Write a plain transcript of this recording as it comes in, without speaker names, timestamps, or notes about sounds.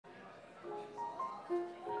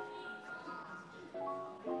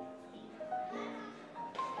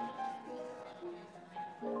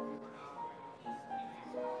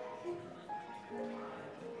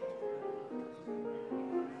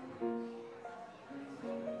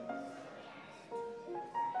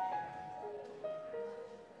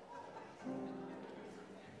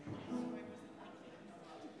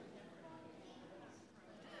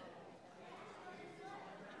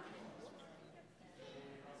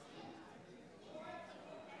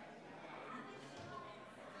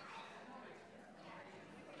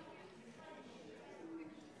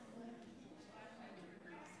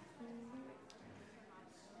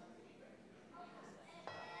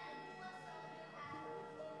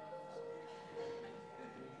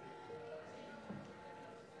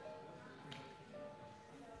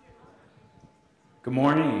Good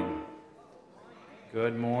morning.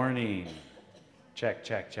 Good morning. Check,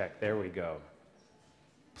 check, check. There we go.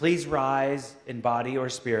 Please rise in body or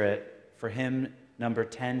spirit for hymn number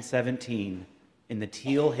 1017 in the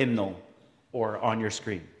teal hymnal or on your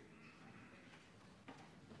screen.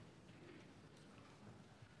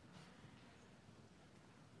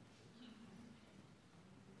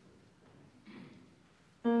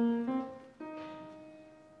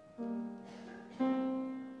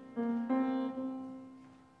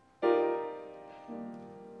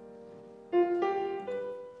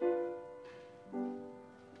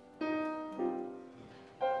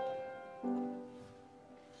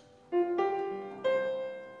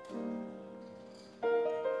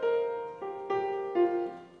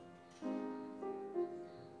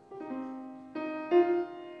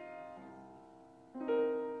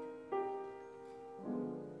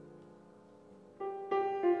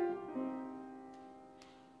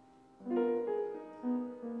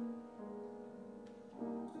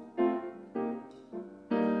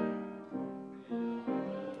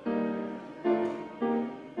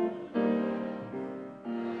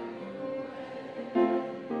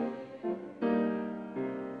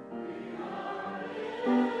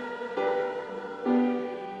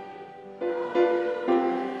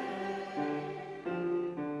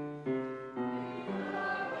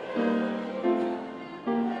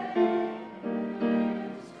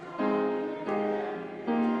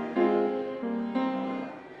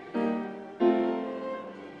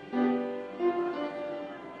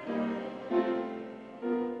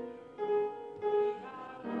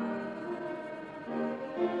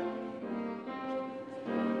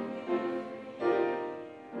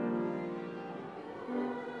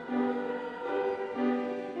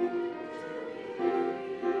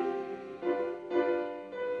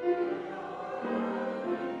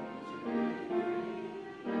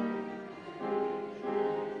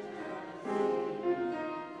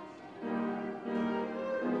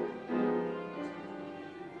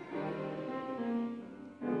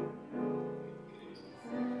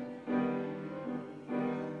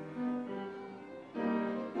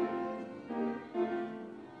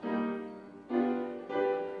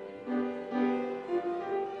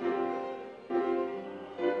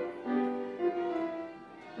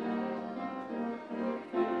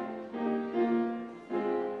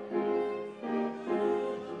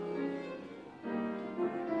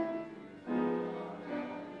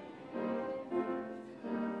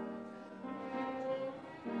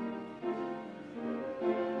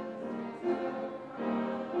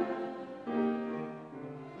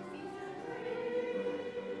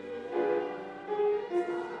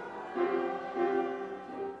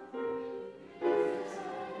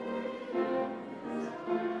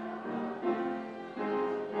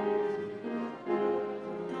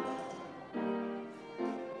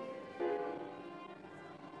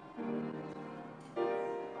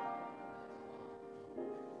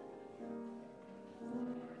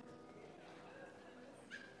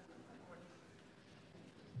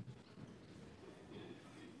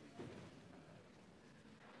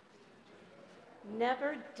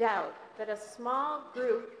 Never doubt that a small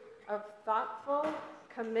group of thoughtful,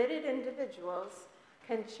 committed individuals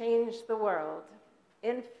can change the world.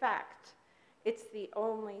 In fact, it's the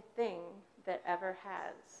only thing that ever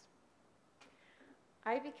has.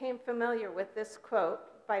 I became familiar with this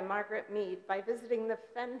quote by Margaret Mead by visiting the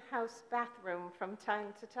Fenn House bathroom from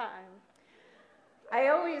time to time. I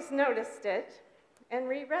always noticed it and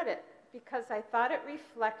reread it because I thought it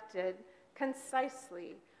reflected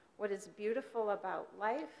concisely what is beautiful about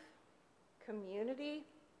life, community,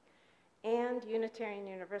 and Unitarian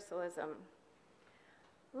Universalism.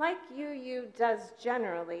 Like UU does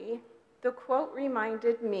generally, the quote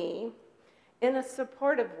reminded me, in a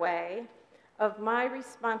supportive way, of my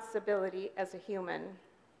responsibility as a human.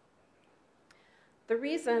 The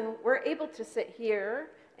reason we're able to sit here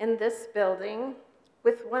in this building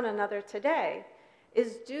with one another today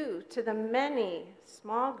is due to the many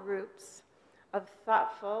small groups of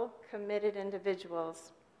thoughtful, committed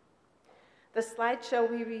individuals. The slideshow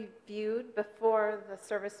we reviewed before the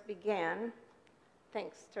service began,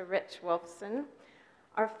 thanks to Rich Wolfson,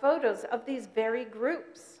 are photos of these very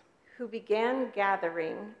groups who began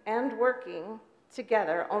gathering and working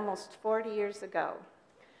together almost 40 years ago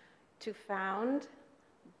to found,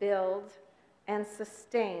 build, and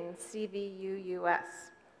sustain CVUUS.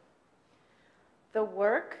 The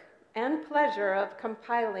work and pleasure of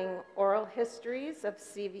compiling oral histories of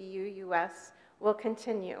CVUUS will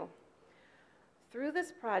continue. Through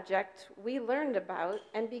this project, we learned about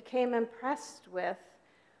and became impressed with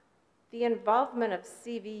the involvement of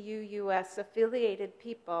CVUUS affiliated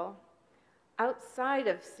people outside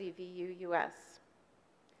of CVUUS.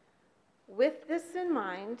 With this in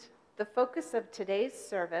mind, the focus of today's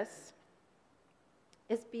service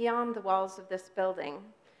is beyond the walls of this building.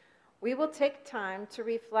 We will take time to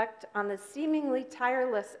reflect on the seemingly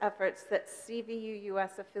tireless efforts that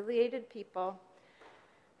CVUUS affiliated people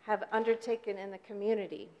have undertaken in the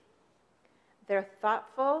community. Their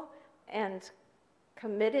thoughtful and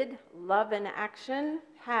committed love and action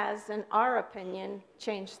has, in our opinion,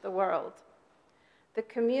 changed the world. The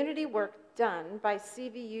community work done by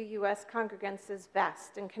CVUUS congregants is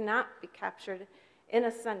vast and cannot be captured in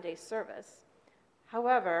a Sunday service.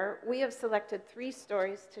 However, we have selected 3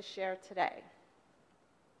 stories to share today.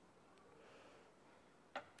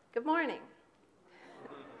 Good morning.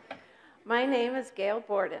 My name is Gail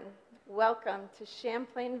Borden. Welcome to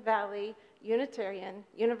Champlain Valley Unitarian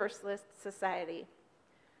Universalist Society.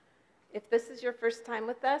 If this is your first time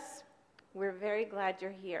with us, we're very glad you're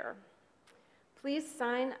here. Please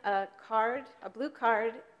sign a blue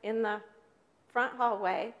card in the front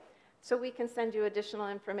hallway so we can send you additional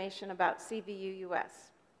information about CVUUS.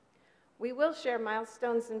 We will share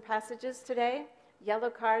milestones and passages today. Yellow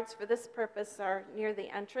cards for this purpose are near the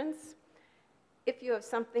entrance. If you have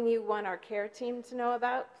something you want our care team to know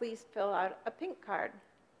about, please fill out a pink card.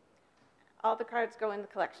 All the cards go in the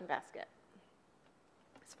collection basket,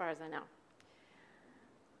 as far as I know.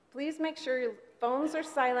 Please make sure your phones are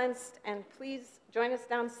silenced, and please join us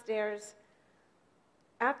downstairs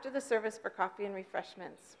after the service for coffee and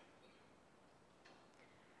refreshments.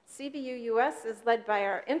 CVUUS is led by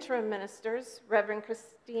our interim ministers, Reverend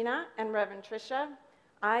Christina and Reverend Tricia.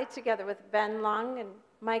 I, together with Ben Long and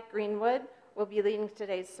Mike Greenwood, will be leading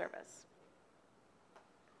today's service.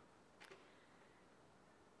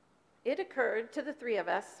 It occurred to the 3 of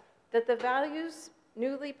us that the values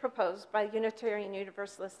newly proposed by Unitarian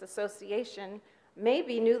Universalist Association may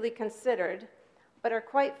be newly considered, but are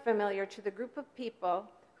quite familiar to the group of people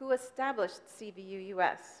who established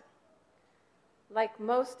CVUUS. Like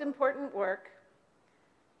most important work,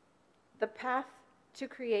 the path to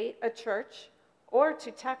create a church or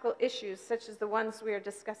to tackle issues such as the ones we are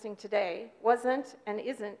discussing today wasn't and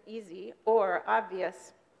isn't easy or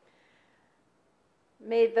obvious.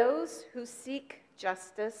 May those who seek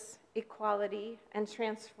justice, equality, and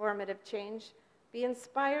transformative change be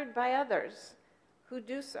inspired by others who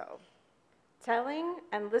do so. Telling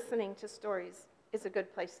and listening to stories is a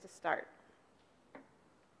good place to start.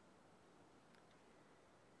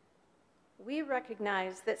 We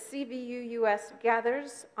recognize that CVUUS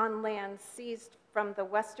gathers on land seized from the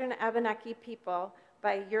Western Abenaki people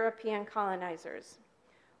by European colonizers.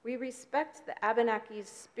 We respect the Abenaki's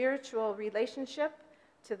spiritual relationship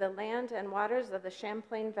to the land and waters of the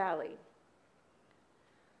Champlain Valley.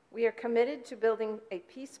 We are committed to building a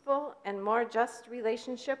peaceful and more just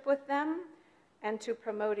relationship with them and to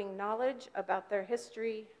promoting knowledge about their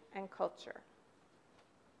history and culture.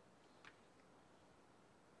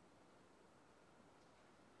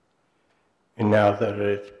 And now that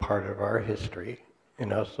it's part of our history,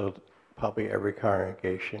 and also probably every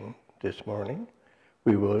congregation this morning,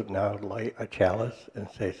 we will now light a chalice and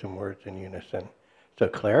say some words in unison. So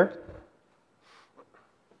Claire?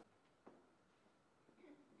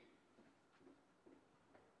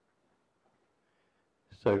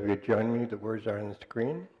 So if you join me, the words are on the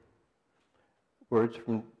screen. Words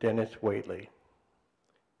from Dennis Waitley.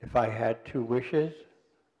 If I had 2 wishes,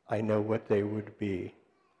 I know what they would be.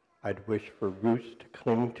 I'd wish for roots to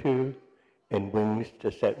cling to and wings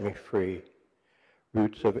to set me free.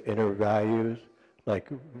 Roots of inner values like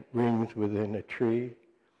rings within a tree,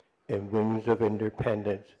 and wings of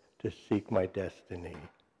independence to seek my destiny.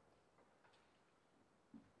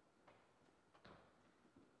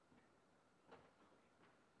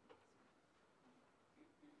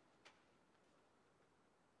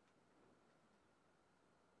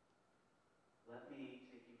 Let me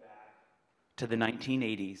take you back to the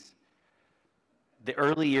 1980s. The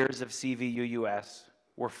early years of CVUUS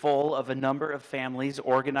were full of a number of families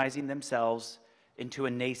organizing themselves into a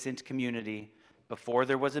nascent community before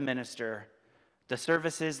there was a minister. The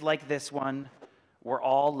services like this one were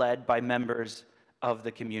all led by members of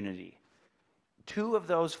the community. 2 of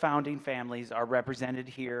those founding families are represented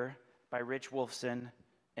here by Rich Wolfson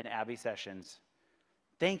and Abby Sessions.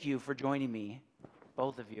 Thank you for joining me,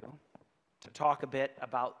 both of you, to talk a bit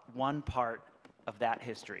about one part of that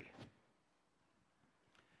history.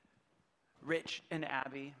 Rich and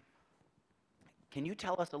Abby, can you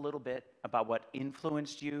tell us a little bit about what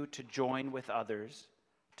influenced you to join with others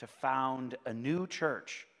to found a new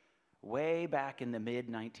church way back in the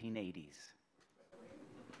mid-1980s?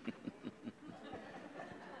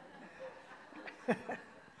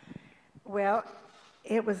 Well,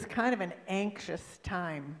 it was kind of an anxious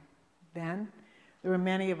time then. There were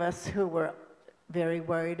many of us who were very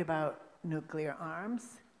worried about nuclear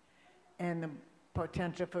arms and the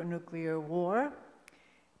potential for nuclear war.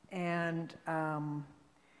 And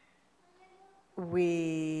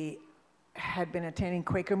we had been attending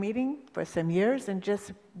Quaker meeting for some years and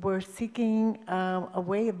just were seeking a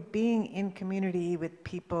way of being in community with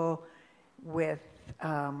people with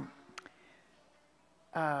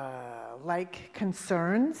like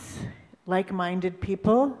concerns, like-minded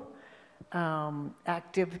people,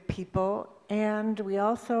 active people, and we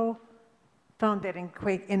also found that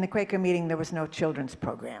in the Quaker meeting there was no children's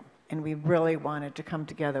program, and we really wanted to come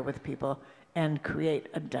together with people and create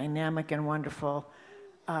a dynamic and wonderful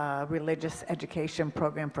religious education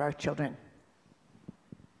program for our children.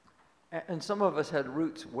 And some of us had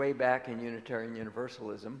roots way back in Unitarian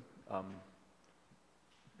Universalism,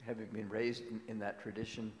 having been raised in that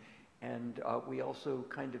tradition. And we also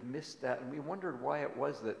kind of missed that, and we wondered why it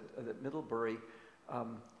was that Middlebury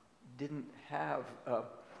didn't have a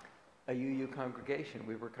UU congregation.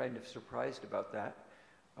 We were kind of surprised about that.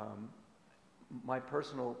 My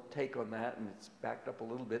personal take on that, and it's backed up a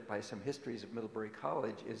little bit by some histories of Middlebury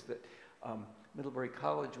College, is that Middlebury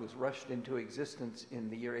College was rushed into existence in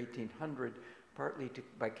the year 1800, partly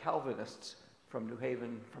by Calvinists from New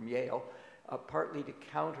Haven, from Yale, partly to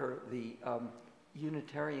counter the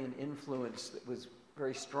Unitarian influence that was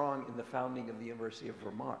very strong in the founding of the University of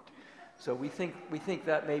Vermont. So we think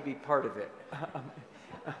that may be part of it.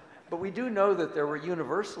 But we do know that there were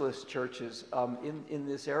Universalist churches in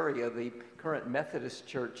this area. The current Methodist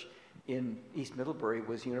church in East Middlebury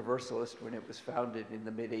was Universalist when it was founded in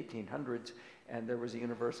the mid-1800s, and there was a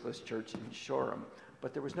Universalist church in Shoreham.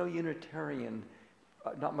 But there was no Unitarian,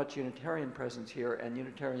 not much Unitarian presence here, and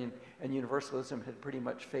Unitarian and Universalism had pretty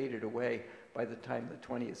much faded away by the time the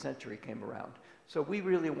 20th century came around. So we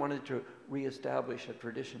really wanted to reestablish a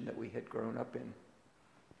tradition that we had grown up in.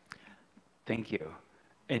 Thank you.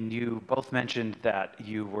 And you both mentioned that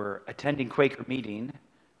you were attending Quaker meeting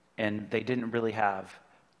and they didn't really have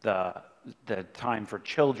the time for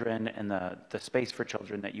children and the space for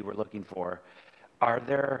children that you were looking for.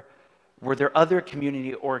 Were there other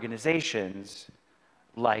community organizations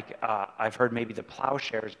like I've heard maybe the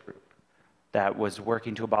Plowshares group that was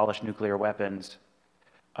working to abolish nuclear weapons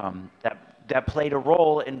that played a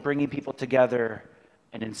role in bringing people together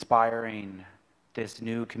and inspiring this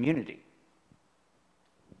new community?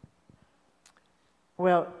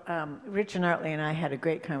 Well, Rich and Artley and I had a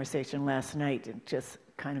great conversation last night, and just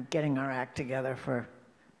kind of getting our act together for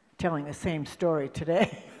telling the same story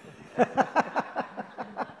today.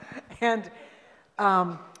 And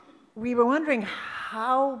we were wondering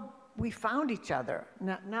how we found each other,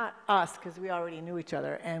 not us, because we already knew each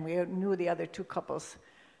other, and we knew the other two couples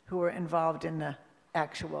who were involved in the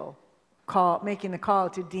actual call, making the call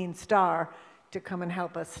to Dean Starr to come and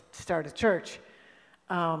help us start a church.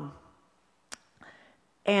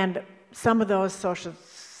 And some of those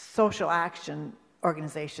social action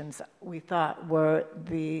organizations we thought were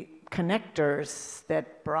the connectors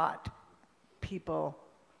that brought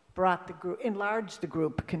the group, enlarged the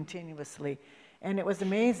group continuously. And it was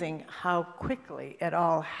amazing how quickly it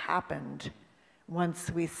all happened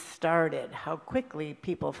once we started, how quickly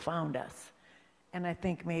people found us. And I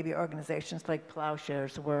think maybe organizations like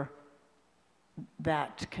Plowshares were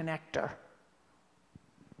that connector.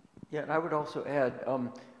 Yeah, and I would also add,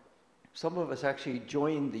 some of us actually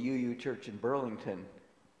joined the UU Church in Burlington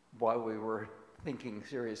while we were thinking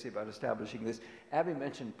seriously about establishing this. Abby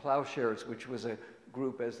mentioned Plowshares, which was a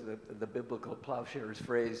group, as the biblical Plowshares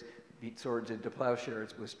phrase, beat swords into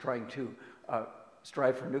plowshares, was trying to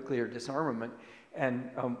strive for nuclear disarmament. And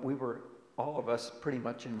we were, all of us, pretty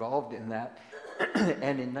much involved in that.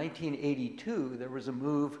 And in 1982, there was a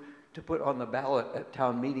move to put on the ballot at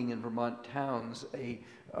town meeting in Vermont towns a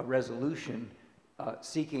resolution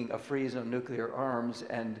seeking a freeze on nuclear arms.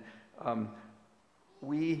 And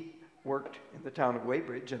we worked in the town of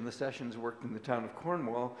Weybridge, and the sessions worked in the town of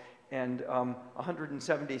Cornwall, and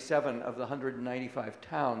 177 of the 195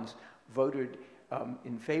 towns voted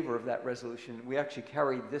in favor of that resolution. We actually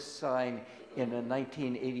carried this sign in a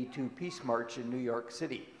 1982 Peace March in New York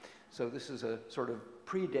City. So this is a sort of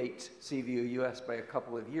predates CVUUS by a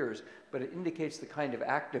couple of years, but it indicates the kind of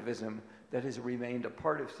activism that has remained a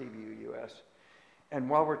part of CVUUS. And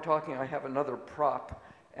while we're talking, I have another prop.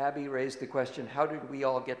 Abby raised the question, how did we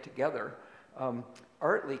all get together?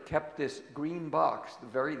 Artley kept this green box,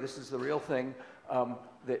 this is the real thing,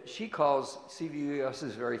 that she calls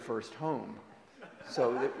CVUUS's very first home.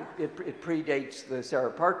 So it predates the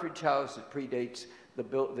Sarah Partridge House, it predates the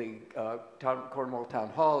Cornwall Town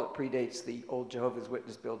Hall. It predates the old Jehovah's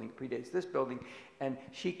Witness building. It predates this building. And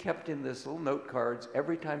she kept in this little note cards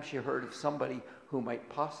every time she heard of somebody who might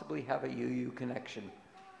possibly have a UU connection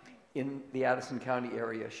in the Addison County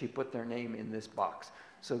area. She put their name in this box.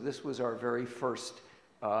 So this was our very first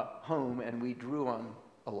home, and we drew on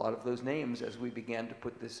a lot of those names as we began to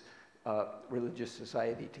put this religious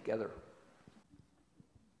society together.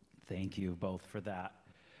 Thank you both for that.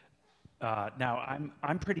 Now,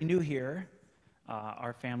 I'm pretty new here.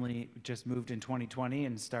 Our family just moved in 2020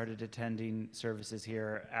 and started attending services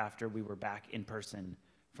here after we were back in person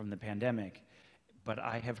from the pandemic. But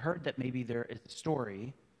I have heard that maybe there is a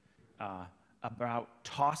story about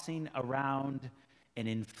tossing around an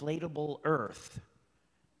inflatable earth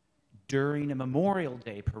during a Memorial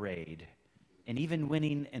Day parade and even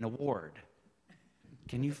winning an award.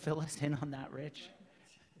 Can you fill us in on that, Rich?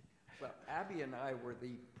 Well, Abby and I were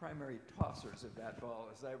the primary tossers of that ball,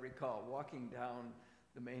 as I recall, walking down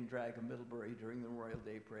the main drag of Middlebury during the Memorial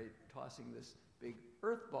Day parade, tossing this big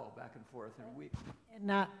earth ball back and forth, and we...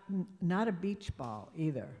 Not a beach ball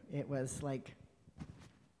either. It was like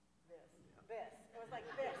this. It was like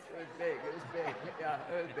this. It was big. Yeah,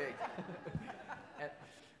 it was big.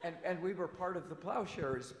 and we were part of the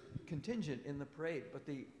Plowshares contingent in the parade, but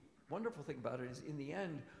the wonderful thing about it is, in the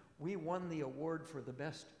end, we won the award for the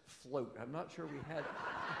best float. I'm not sure we had...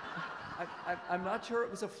 I'm not sure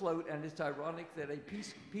it was a float, and it's ironic that a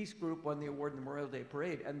peace group won the award in the Memorial Day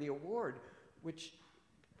Parade, and the award, which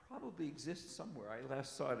probably exists somewhere, I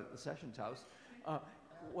last saw it at the Sessions House,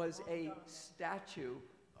 was a statue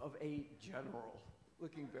of a general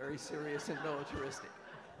looking very serious and militaristic.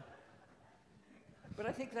 But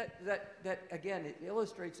I think that again, it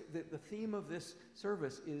illustrates the theme of this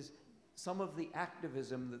service is some of the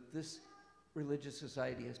activism that this religious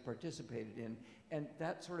society has participated in, and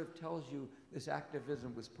that sort of tells you this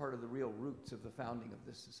activism was part of the real roots of the founding of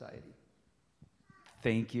this society.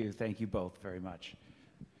 Thank you both very much.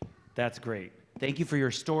 That's great. Thank you for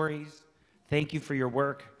your stories. Thank you for your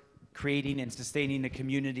work creating and sustaining a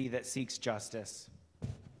community that seeks justice.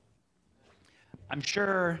 I'm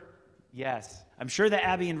sure that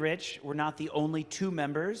Abby and Rich were not the only two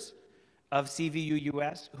members of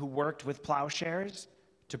CVUUS who worked with Plowshares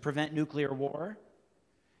to prevent nuclear war.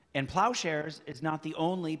 And Plowshares is not the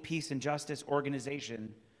only peace and justice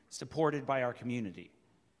organization supported by our community.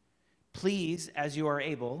 Please, as you are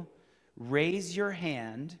able, raise your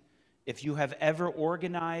hand if you have ever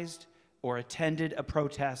organized or attended a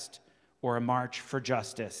protest or a march for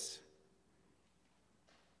justice.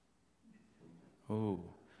 Ooh.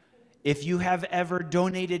 If you have ever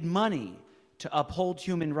donated money to uphold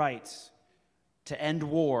human rights, to end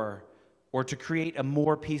war, or to create a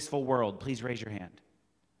more peaceful world, please raise your hand.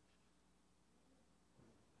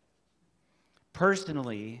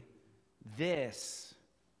 Personally,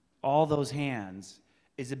 all those hands,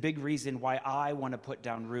 is a big reason why I want to put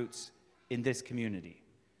down roots in this community.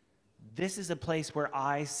 This is a place where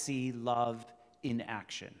I see love in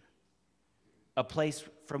action, a place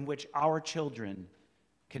from which our children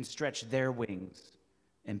can stretch their wings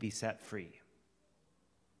and be set free.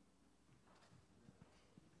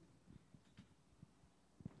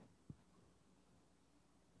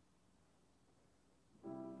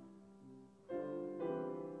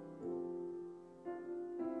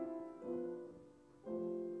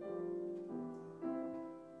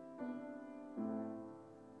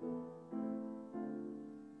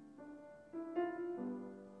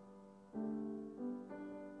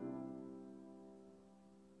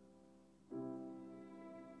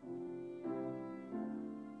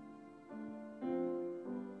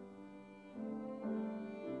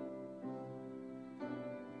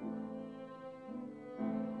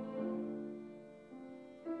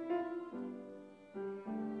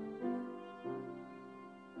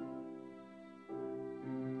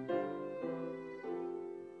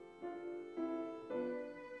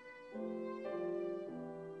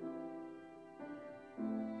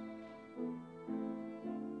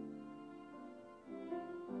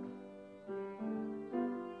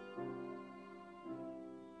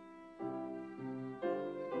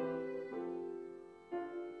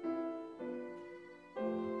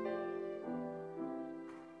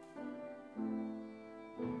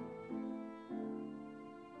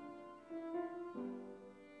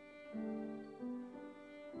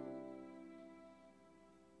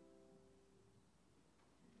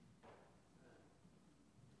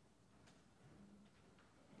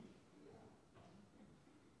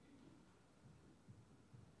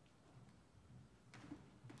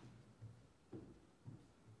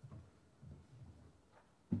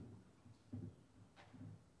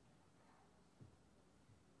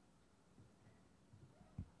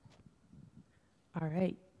 All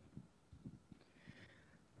right.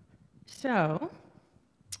 So,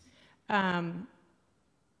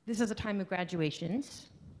 this is a time of graduations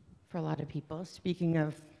for a lot of people, speaking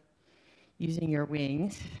of using your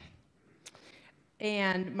wings.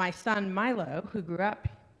 And my son, Milo, who grew up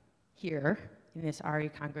here in this RE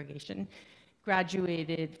congregation,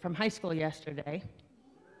 graduated from high school yesterday.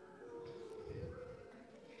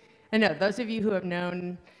 I know, those of you who have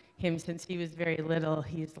known him since he was very little,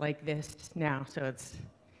 he's like this now, so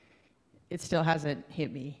it still hasn't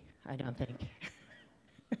hit me, I don't think.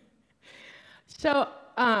 So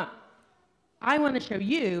I want to show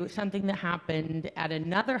you something that happened at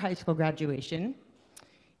another high school graduation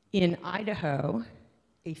in Idaho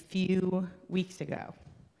a few weeks ago.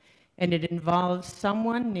 And it involves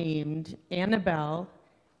someone named Annabelle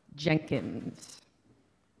Jenkins.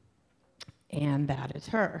 And that is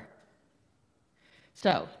her.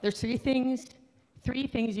 So there's three things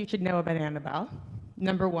you should know about Annabelle.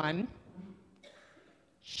 Number one,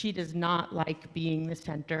 she does not like being the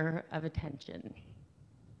center of attention.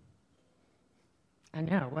 I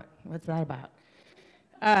know, what's that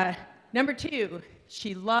about? Number two,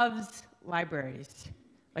 she loves libraries,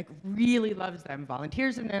 like really loves them,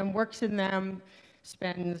 volunteers in them, works in them,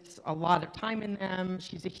 spends a lot of time in them.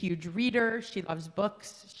 She's a huge reader. She loves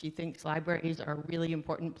books. She thinks libraries are a really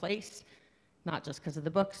important place, not just because of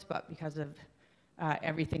the books, but because of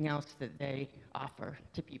everything else that they offer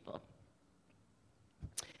to people.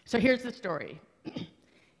 So here's the story.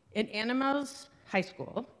 In Annabelle's high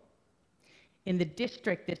school, in the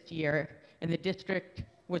district this year, and the district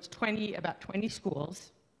was about 20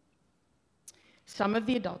 schools, some of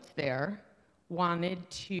the adults there wanted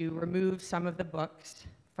to remove some of the books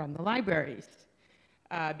from the libraries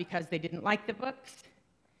because they didn't like the books.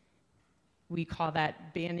 We call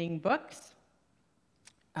that banning books.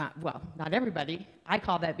 Well, not everybody. I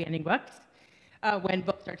call that banning books. When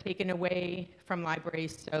books are taken away from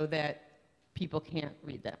libraries so that people can't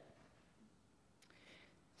read them.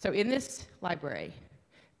 So in this library,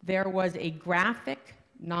 there was a graphic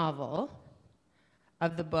novel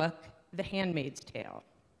of the book The Handmaid's Tale.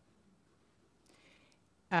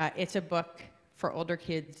 It's a book for older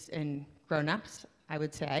kids and grown-ups, I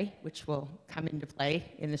would say, which will come into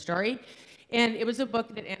play in the story. And it was a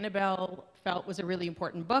book that Annabelle felt was a really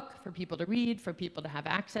important book for people to read, for people to have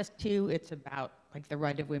access to. It's about like the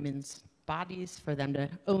right of women's bodies, for them to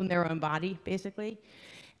own their own body, basically.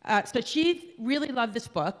 So she really loved this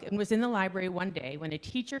book and was in the library one day when a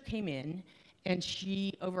teacher came in and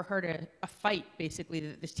she overheard a fight, basically,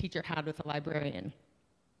 that this teacher had with a librarian,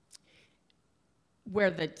 where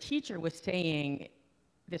the teacher was saying,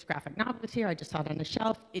 this graphic novel is here, I just saw it on the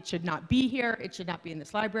shelf, it should not be here, it should not be in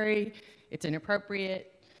this library, it's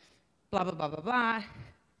inappropriate, blah, blah, blah, blah, blah.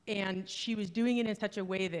 And she was doing it in such a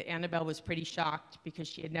way that Annabelle was pretty shocked because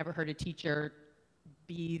she had never heard a teacher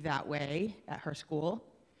be that way at her school.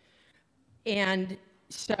 And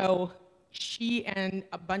so she and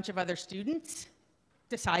a bunch of other students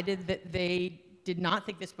decided that they did not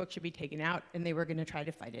think this book should be taken out and they were going to try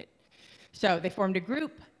to fight it. So they formed a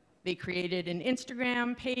group, they created an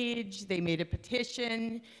Instagram page, they made a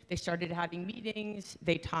petition, they started having meetings,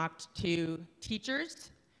 they talked to teachers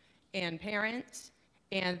and parents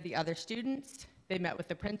and the other students, they met with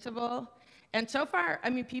the principal, and so far, I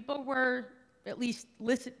mean, people were at least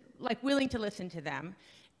willing to listen to them,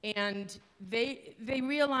 and they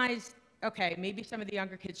realized, okay, maybe some of the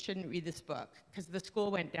younger kids shouldn't read this book because the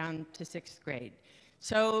school went down to 6th grade.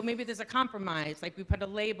 So maybe there's a compromise, like we put a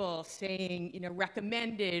label saying,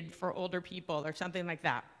 recommended for older people or something like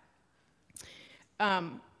that.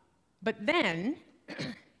 But then,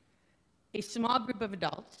 a small group of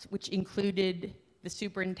adults, which included the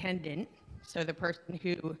superintendent, so the person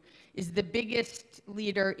who is the biggest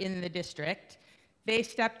leader in the district, they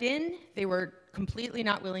stepped in. They were completely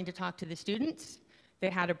not willing to talk to the students. They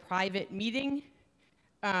had a private meeting.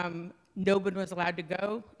 No one was allowed to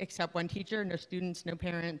go except one teacher, no students, no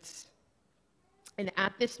parents. And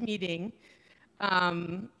at this meeting,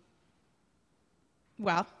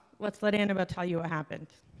 well, let's let Annabelle tell you what happened.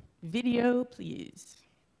 Video, please.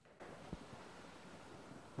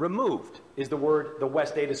 Removed is the word the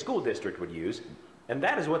West Ada School District would use, and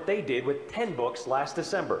that is what they did with 10 books last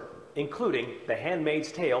December, including The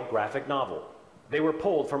Handmaid's Tale graphic novel. They were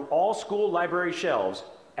pulled from all school library shelves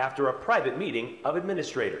after a private meeting of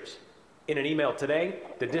administrators. In an email today,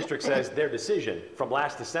 the district says their decision from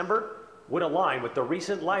last December would align with the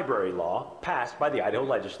recent library law passed by the Idaho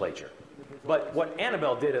legislature. But what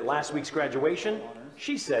Annabelle did at last week's graduation,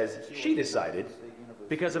 she says she decided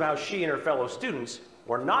because of how she and her fellow students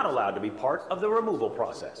were not allowed to be part of the removal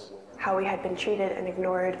process. How we had been treated and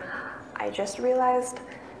ignored I just realized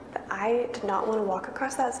that I did not want to walk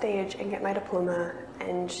across that stage and get my diploma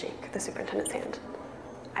and shake the superintendent's hand.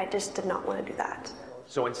 I just did not want to do that.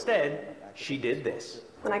 So instead, she did this.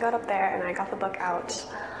 When I got up there and I got the book out,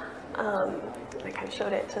 I kind of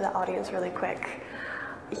showed it to the audience really quick.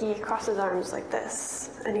 He crossed his arms like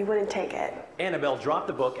this, and he wouldn't take it. Annabelle dropped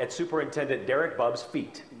the book at Superintendent Derek Bubb's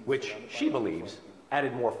feet, which she believes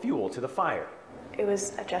added more fuel to the fire. It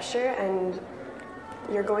was a gesture, and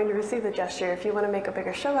you're going to receive the gesture. If you want to make a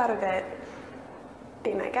bigger show out of it,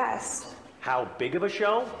 be my guest. How big of a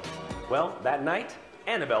show? Well, that night,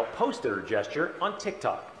 Annabelle posted her gesture on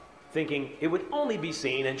TikTok, thinking it would only be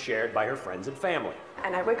seen and shared by her friends and family.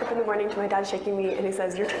 And I wake up in the morning to my dad shaking me, and he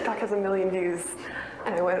says, "Your TikTok has 1 million views."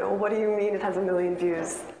 And I went, "Oh, what do you mean it has 1 million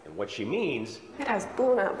views?" And what she means It has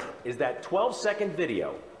blown up. is that 12-second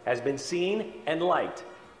video has been seen and liked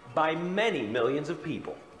by many millions of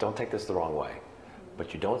people. Don't take this the wrong way,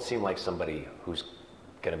 but you don't seem like somebody who's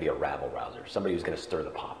going to be a rabble-rouser, somebody who's going to stir the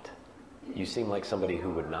pot. You seem like somebody who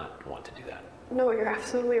would not want to do that. No, you're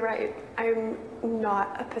absolutely right. I'm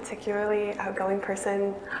not a particularly outgoing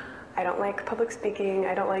person. I don't like public speaking.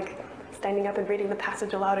 I don't like standing up and reading the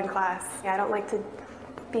passage aloud in class. I don't like to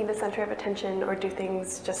be the center of attention or do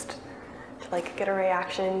things just to like get a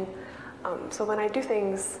reaction. So when I do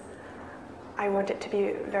things, I want it to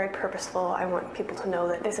be very purposeful. I want people to know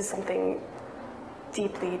that this is something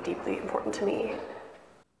deeply, deeply important to me.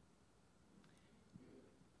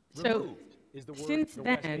 So since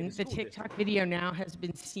then, the TikTok video now has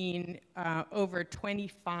been seen over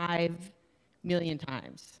 25 million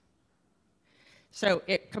times. So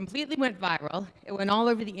it completely went viral. It went all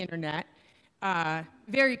over the internet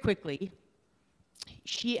very quickly.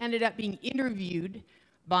 She ended up being interviewed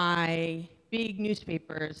by big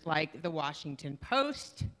newspapers like the Washington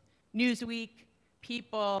Post, Newsweek,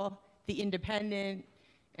 People, The Independent,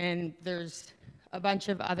 and there's a bunch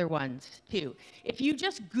of other ones too. If you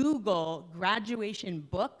just Google graduation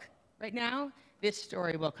book right now, this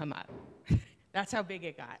story will come up. That's how big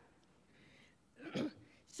it got.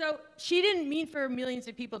 So she didn't mean for millions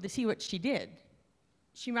of people to see what she did.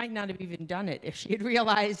 She might not have even done it if she had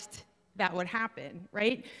realized that would happen,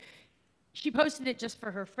 right? She posted it just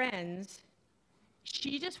for her friends.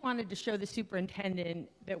 She just wanted to show the superintendent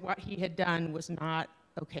that what he had done was not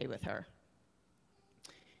okay with her.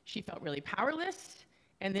 She felt really powerless,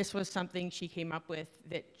 and this was something she came up with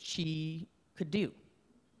that she could do.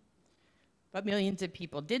 But millions of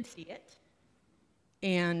people did see it,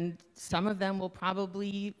 and some of them will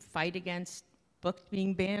probably fight against books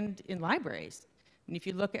being banned in libraries. And if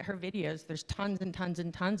you look at her videos, there's tons and tons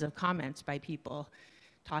and tons of comments by people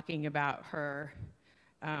talking about her,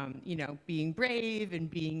 being brave and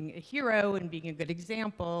being a hero and being a good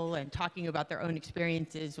example and talking about their own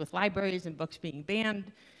experiences with libraries and books being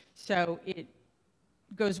banned. So it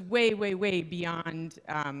goes way, way, way beyond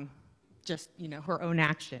just, her own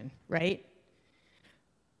action, right?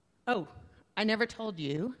 Oh, I never told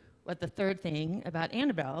you what the third thing about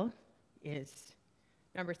Annabelle is.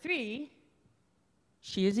 Number 3,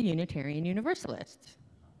 she is a Unitarian Universalist.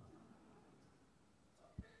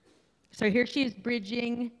 So here she is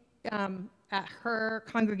bridging at her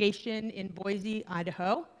congregation in Boise,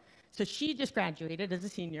 Idaho. So she just graduated as a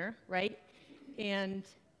senior, right? And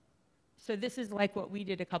so this is like what we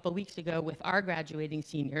did a couple weeks ago with our graduating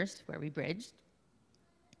seniors, where we bridged.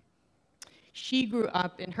 She grew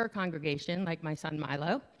up in her congregation, like my son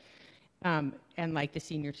Milo, and like the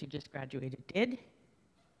seniors who just graduated did.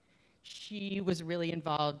 She was really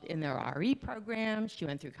involved in their RE program. She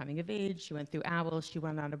went through coming of age. She went through OWL. She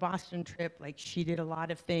went on a Boston trip. Like, she did a lot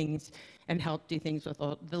of things and helped do things with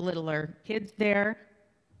the littler kids there.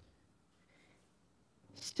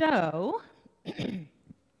 So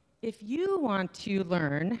if you want to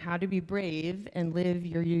learn how to be brave and live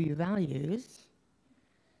your UU values,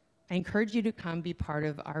 I encourage you to come be part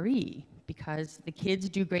of RE, because the kids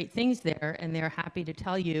do great things there, and they're happy to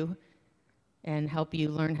tell you and help you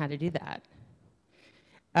learn how to do that.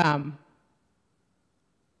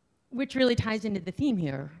 Which really ties into the theme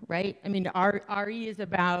here, right? I mean, RE is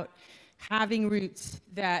about having roots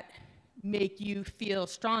that make you feel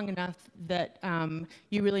strong enough that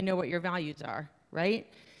you really know what your values are, right?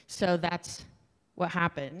 So that's what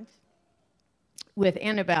happened with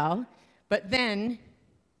Annabelle. But then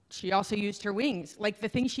she also used her wings. Like, the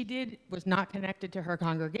thing she did was not connected to her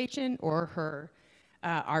congregation or her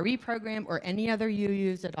RE program or any other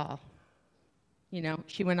UUs at all.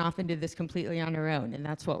 She went off and did this completely on her own, and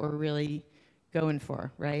that's what we're really going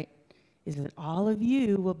for, right? Is that all of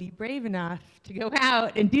you will be brave enough to go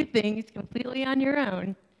out and do things completely on your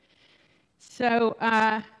own. So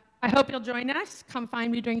I hope you'll join us. Come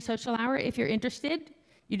find me during social hour if you're interested.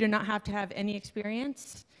 You do not have to have any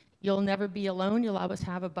experience. You'll never be alone. You'll always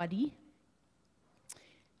have a buddy.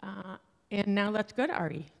 And now let's go to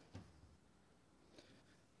Ari.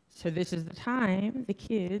 So this is the time the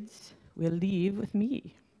kids will leave with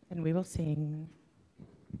me, and we will sing.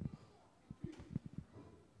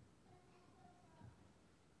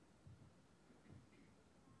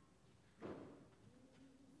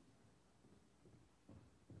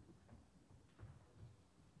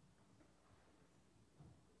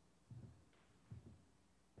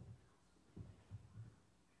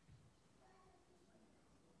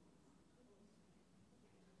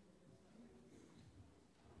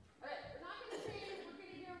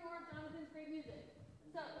 Music.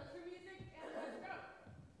 So let's do music and let's go.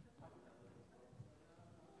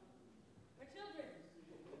 My children.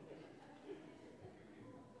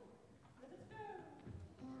 Let's go.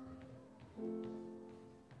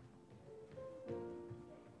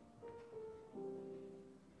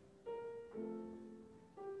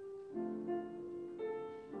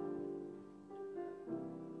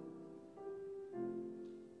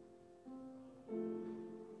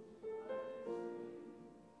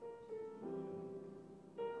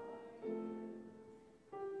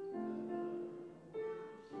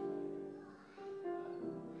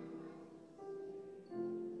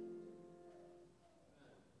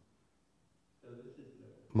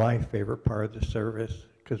 My favorite part of the service,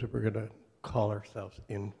 because we're going to call ourselves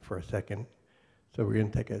in for a second. So we're going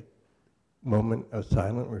to take a moment of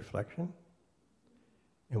silent reflection.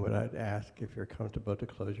 And what I'd ask, if you're comfortable, to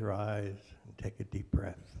close your eyes and take a deep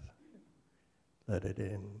breath. Let it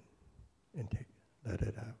in and let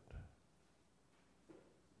it out.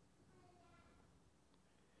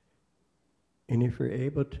 And if you're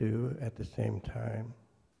able to, at the same time,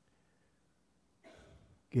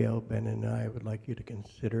 Gail, Ben, and I would like you to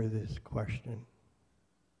consider this question.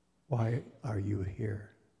 Why are you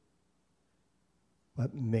here?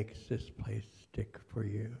 What makes this place stick for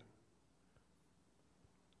you?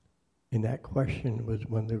 And that question was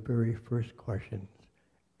one of the very first questions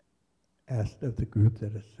asked of the group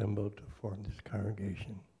that assembled to form this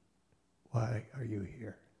congregation. Why are you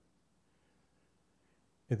here?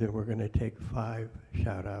 And then we're going to take 5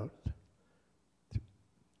 shout-outs.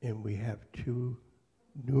 And we have 2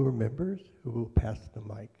 newer members who will pass the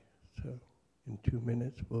mic. So in 2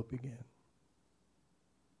 minutes, we'll begin.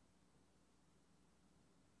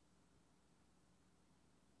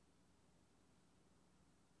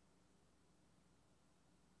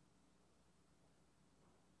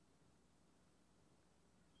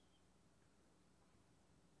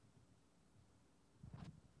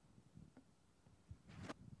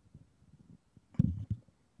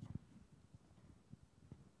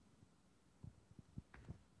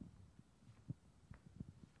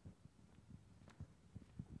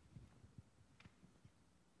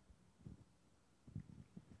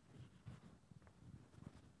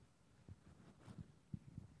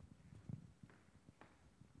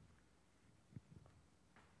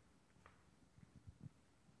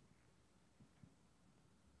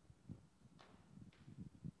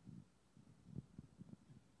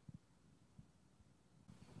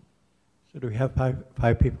 So do we have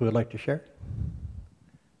five people who would like to share?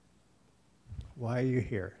 Why are you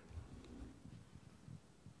here?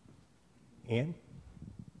 Ann?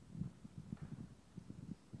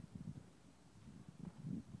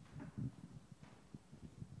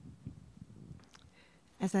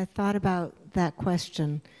 As I thought about that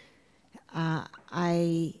question,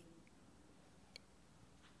 I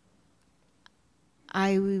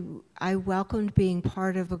welcomed being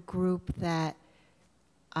part of a group that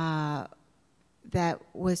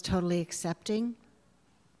was totally accepting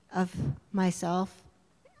of myself,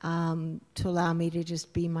 to allow me to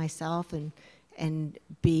just be myself and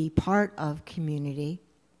be part of community.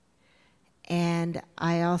 And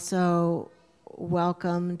I also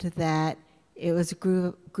welcomed that it was a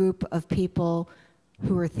group of people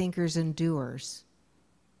who were thinkers and doers.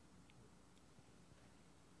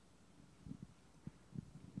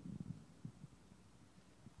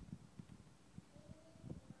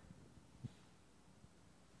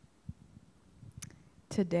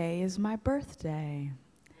 Today is my birthday.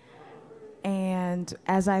 And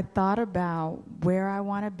as I thought about where I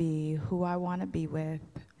want to be, who I want to be with,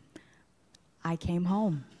 I came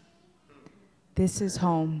home. This is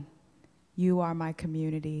home. You are my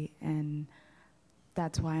community, and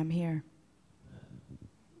that's why I'm here.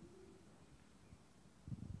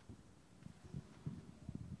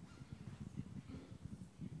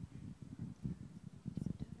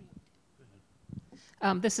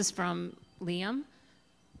 This is from Liam.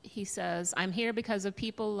 he says, "I'm here because of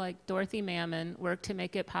people like Dorothy Mammon work to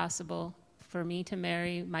make it possible for me to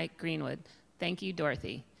marry Mike Greenwood. Thank you,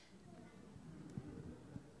 Dorothy."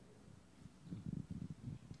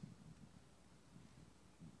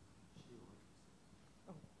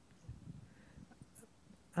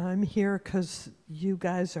 I'm here because you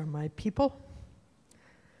guys are my people,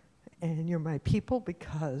 and you're my people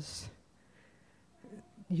because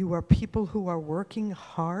you are people who are working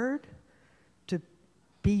hard to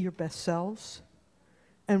be your best selves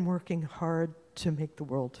and working hard to make the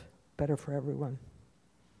world better for everyone.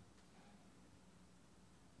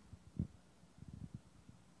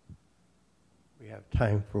 We have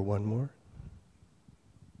time for one more.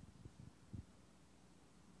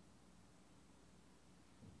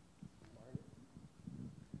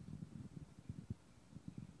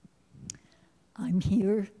 I'm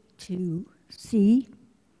here to see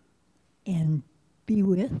and be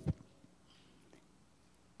with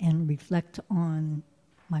and reflect on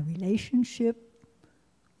my relationship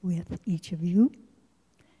with each of you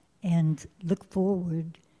and look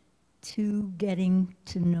forward to getting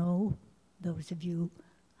to know those of you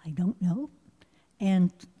I don't know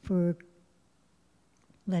and for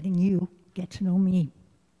letting you get to know me.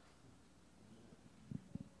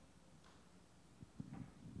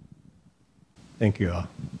 Thank you all.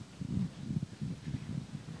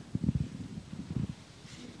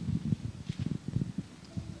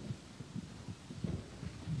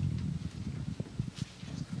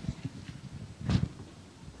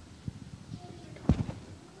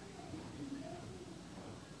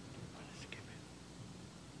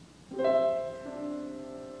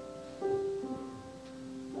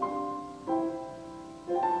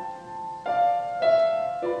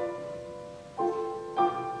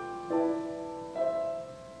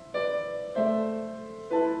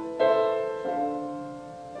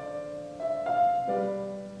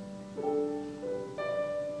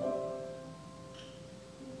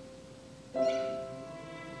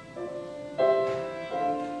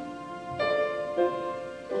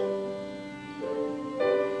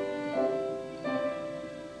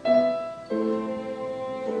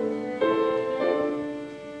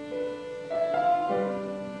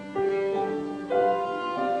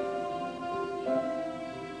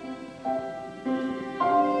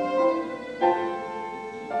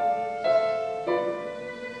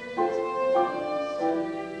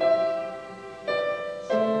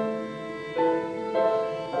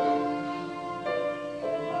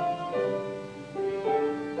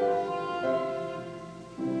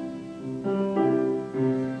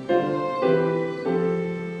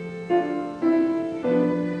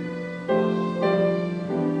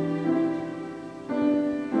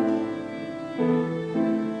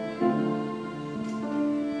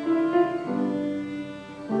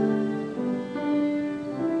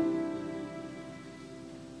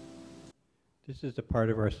 This is the part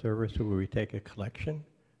of our service where we take a collection.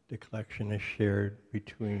 The collection is shared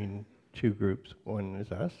between two groups. One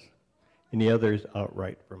is us, and the other is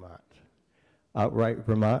Outright Vermont. Outright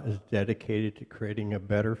Vermont is dedicated to creating a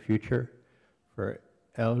better future for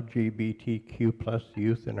LGBTQ+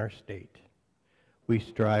 youth in our state. We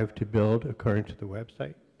strive to build, according to the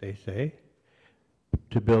website, they say,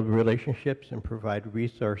 to build relationships and provide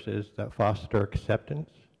resources that foster acceptance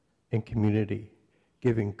and community,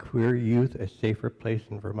 giving queer youth a safer place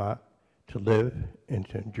in Vermont to live and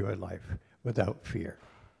to enjoy life without fear.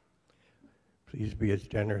 Please be as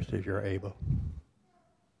generous as you're able.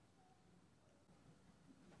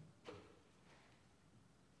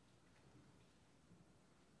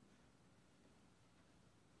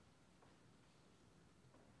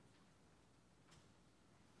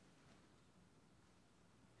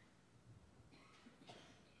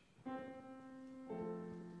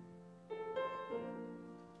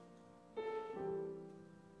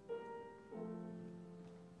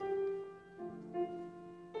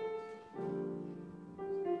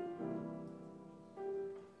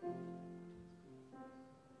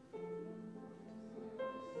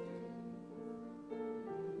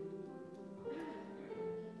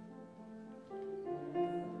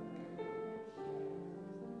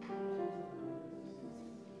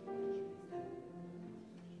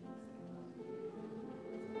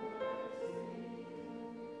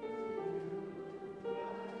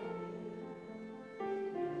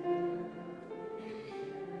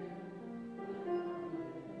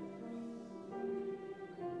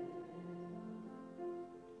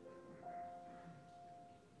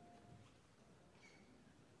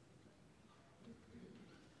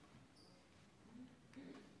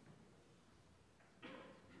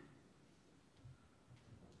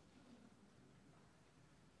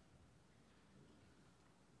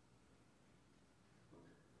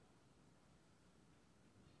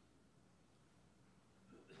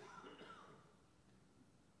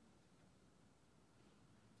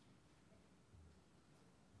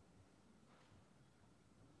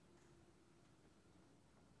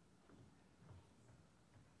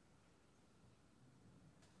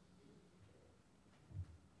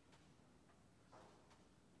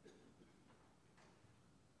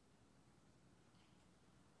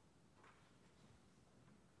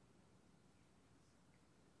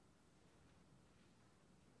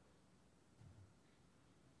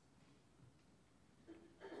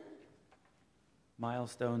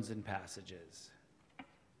 Milestones and passages.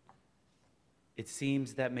 It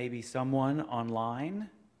seems that maybe someone online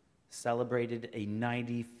celebrated a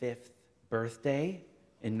 95th birthday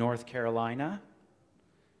in North Carolina.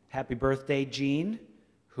 Happy birthday, Jean,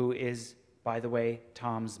 who is, by the way,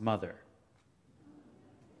 Tom's mother.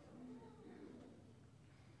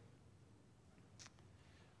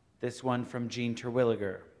 This one from Jean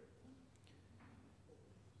Terwilliger.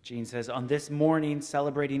 Jean says, on this morning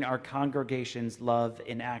celebrating our congregation's love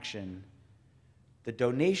in action, the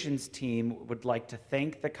donations team would like to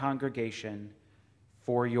thank the congregation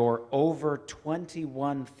for your over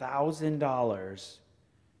 $21,000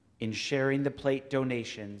 in sharing the plate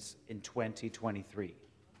donations in 2023.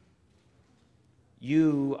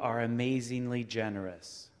 You are amazingly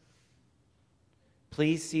generous.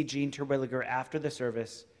 Please see Jean Terwilliger after the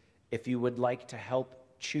service if you would like to help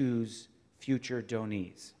choose future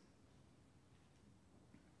donees.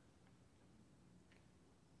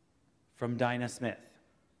 From Dinah Smith.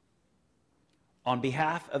 On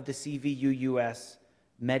behalf of the CVUUS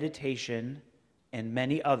Meditation and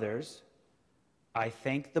many others, I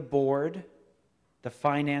thank the board, the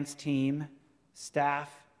finance team,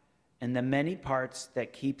 staff, and the many parts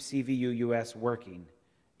that keep CVUUS working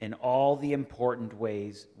in all the important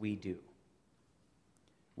ways we do.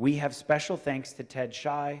 We have special thanks to Ted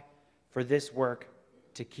Shai for this work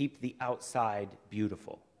to keep the outside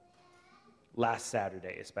beautiful. Last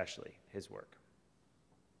Saturday, especially, his work.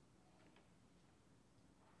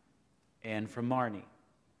 And from Marnie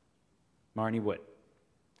Wood.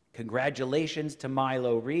 Congratulations to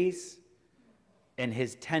Milo Reese and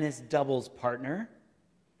his tennis doubles partner,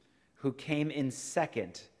 who came in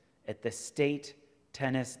second at the state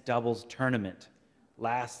tennis doubles tournament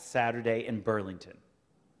last Saturday in Burlington.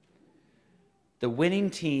 The winning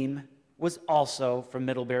team was also from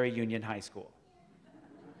Middlebury Union High School.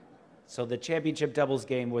 So the championship doubles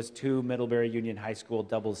game was two Middlebury Union High School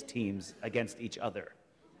doubles teams against each other.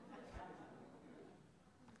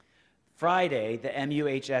 Friday, the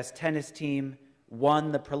MUHS tennis team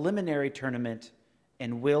won the preliminary tournament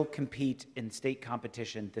and will compete in state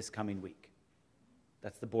competition this coming week.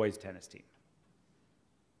 That's the boys' tennis team.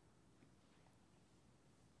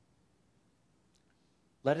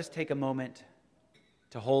 Let us take a moment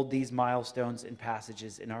to hold these milestones and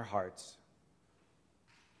passages in our hearts,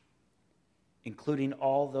 including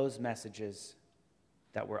all those messages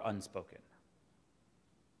that were unspoken.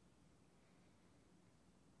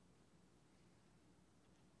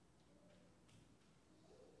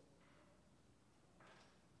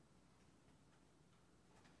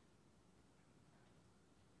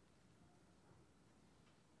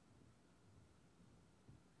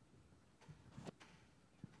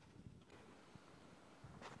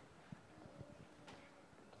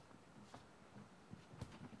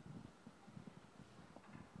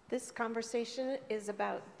 This conversation is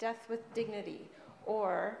about death with dignity,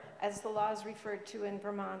 or, as the law is referred to in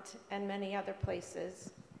Vermont and many other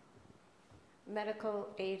places, medical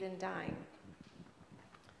aid in dying.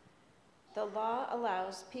 The law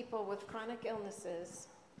allows people with chronic illnesses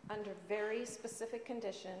under very specific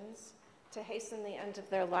conditions to hasten the end of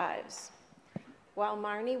their lives. While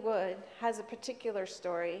Marnie Wood has a particular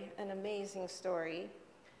story, an amazing story,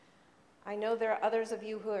 I know there are others of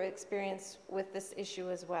you who are experienced with this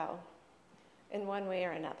issue as well, in one way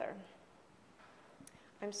or another.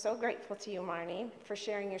 I'm so grateful to you, Marnie, for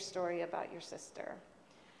sharing your story about your sister.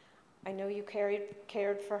 I know you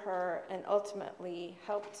cared for her and ultimately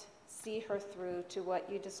helped see her through to what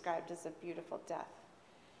you described as a beautiful death.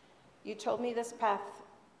 You told me this path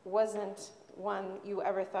wasn't one you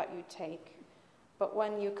ever thought you'd take, but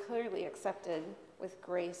one you clearly accepted with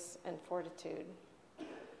grace and fortitude.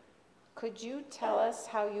 Could you tell us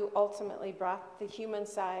how you ultimately brought the human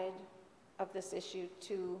side of this issue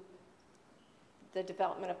to the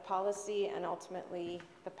development of policy and ultimately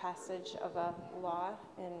the passage of a law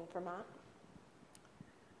in Vermont?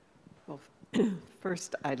 Well,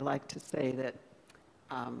 first I'd like to say that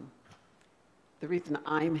the reason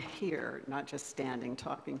I'm here, not just standing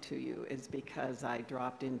talking to you, is because I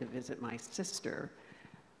dropped in to visit my sister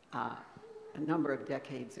a number of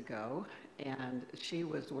decades ago, and she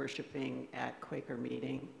was worshiping at Quaker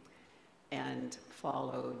meeting and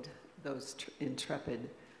followed those intrepid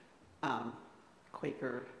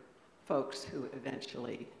Quaker folks who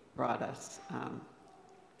eventually brought us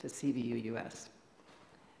to CVUUS.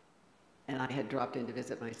 And I had dropped in to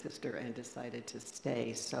visit my sister and decided to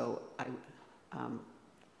stay, so I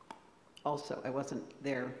wasn't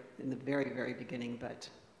there in the very, very beginning, but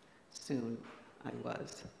soon I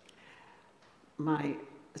was. My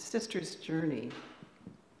sister's journey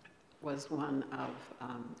was one of,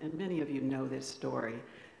 and many of you know this story,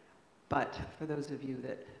 but for those of you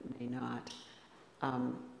that may not,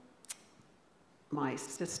 my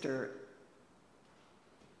sister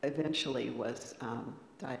eventually was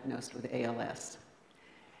diagnosed with ALS,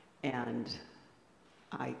 and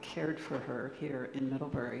I cared for her here in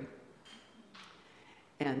Middlebury.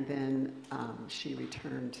 And then she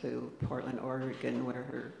returned to Portland, Oregon, where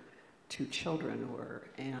her 2 children were,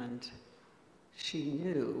 and she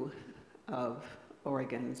knew of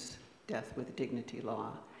Oregon's death with dignity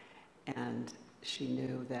law, and she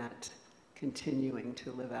knew that continuing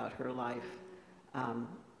to live out her life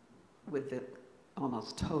with the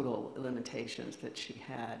almost total limitations that she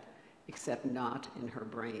had, except not in her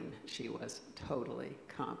brain. She was totally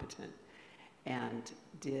competent and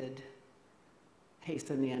did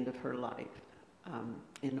hasten the end of her life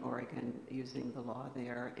in Oregon using the law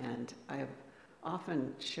there. And I have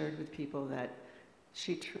often shared with people that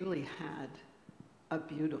she truly had a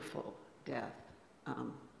beautiful death.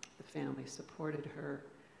 The family supported her.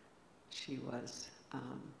 She was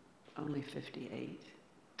only 58.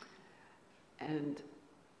 And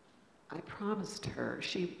I promised her,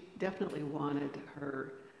 she definitely wanted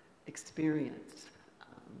her experience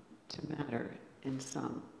to matter in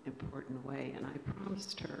some important way, and I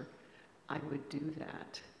promised her I would do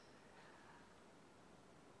that.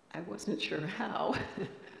 I wasn't sure how,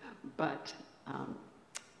 but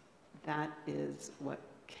that is what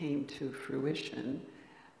came to fruition,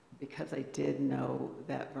 because I did know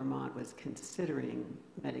that Vermont was considering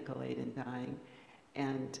medical aid in dying,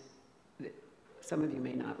 and some of you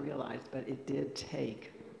may not realize, but it did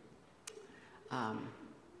take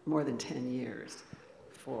more than 10 years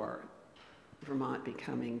for Vermont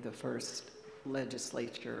becoming the first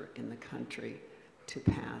legislature in the country to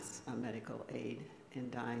pass a medical aid in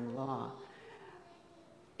dying law.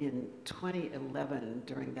 In 2011,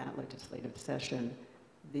 during that legislative session,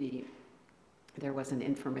 there was an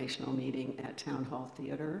informational meeting at Town Hall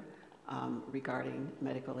Theater regarding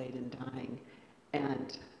medical aid in dying,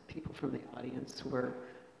 and people from the audience were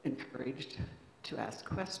encouraged to ask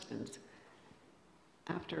questions.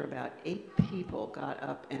 After about 8 people got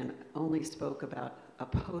up and only spoke about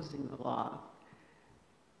opposing the law,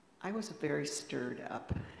 I was very stirred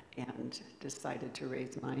up and decided to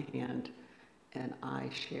raise my hand, and I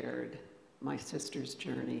shared my sister's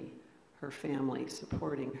journey, her family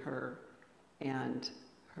supporting her, and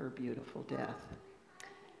her beautiful death.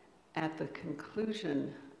 At the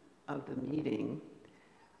conclusion of the meeting,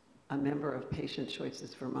 a member of Patient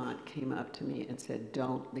Choices Vermont came up to me and said,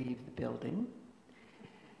 "Don't leave the building."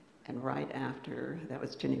 And right after, that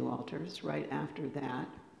was Ginny Walters, right after that,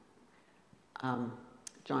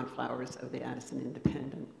 John Flowers of the Addison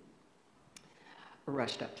Independent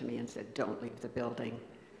rushed up to me and said, "Don't leave the building."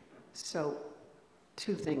 So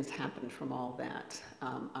 2 things happened from all that.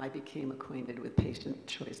 I became acquainted with Patient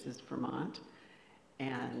Choices Vermont,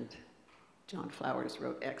 and John Flowers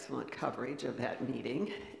wrote excellent coverage of that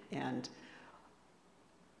meeting. And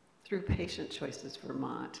through Patient Choices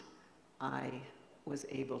Vermont, I was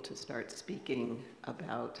able to start speaking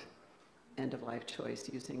about end-of-life choice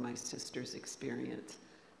using my sister's experience.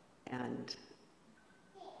 And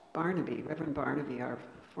Reverend Barnaby, our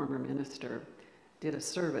former minister, did a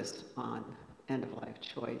service on end-of-life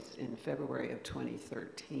choice in February of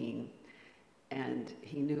 2013. And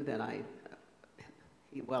he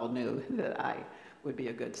well knew that I would be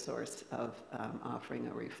a good source of offering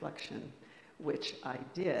a reflection, which I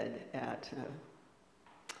did at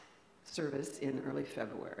service in early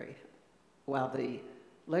February, while the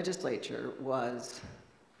legislature was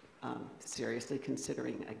seriously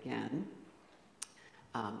considering again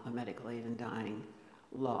a medical aid in dying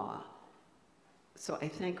law. So I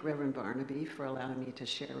thank Reverend Barnaby for allowing me to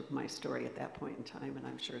share my story at that point in time, and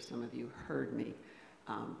I'm sure some of you heard me.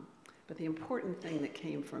 But the important thing that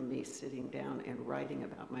came from me sitting down and writing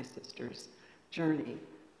about my sister's journey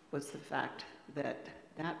was the fact that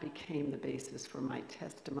that became the basis for my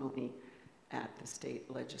testimony at the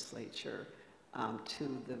state legislature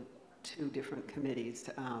to the 2 different committees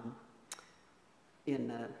in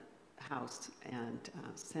the House and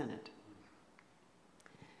Senate.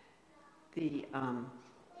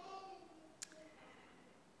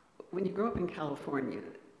 When you grow up in California,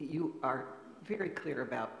 you are very clear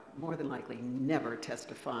about more than likely never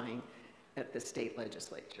testifying at the state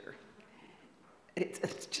legislature.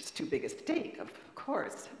 It's just too big a state, of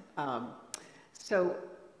course. So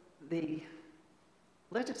the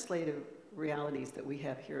legislative realities that we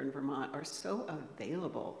have here in Vermont are so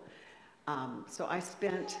available. So I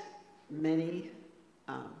spent many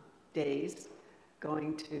days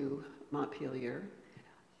going to Montpelier.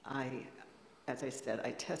 I as I said,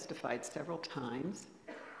 I testified several times,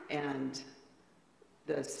 and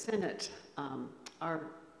the Senate, our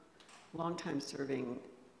longtime serving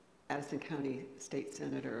Addison County State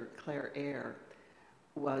Senator Claire Ayer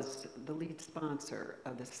was the lead sponsor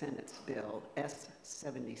of the Senate's bill,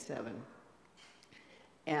 S-77.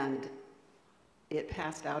 And it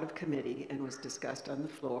passed out of committee and was discussed on the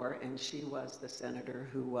floor, and she was the senator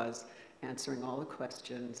who was answering all the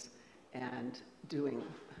questions and doing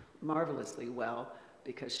marvelously well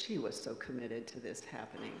because she was so committed to this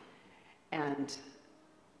happening. And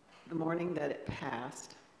the morning that it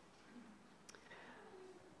passed,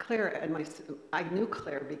 Claire and I knew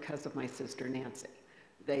Claire because of my sister Nancy.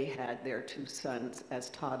 They had their two sons as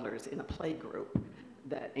toddlers in a play group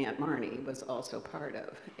that Aunt Marnie was also part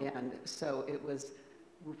of. And so it was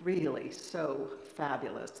really so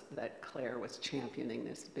fabulous that Claire was championing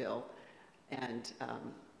this bill, and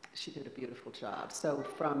she did a beautiful job. So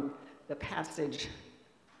from the passage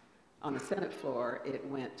on the Senate floor, it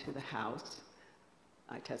went to the House.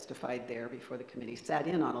 I testified there before the committee, sat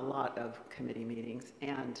in on a lot of committee meetings,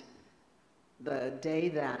 and the day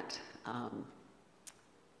that,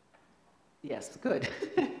 yes, good.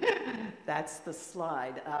 That's the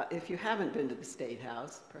slide. If you haven't been to the State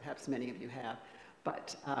House, perhaps many of you have,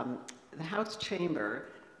 but the House chamber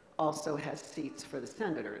also has seats for the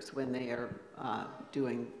senators when they are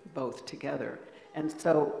doing both together. And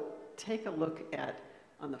so take a look at,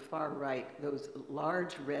 on the far right, those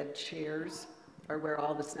large red chairs are where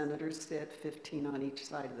all the senators sit, 15 on each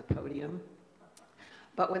side of the podium.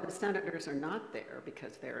 But when the senators are not there,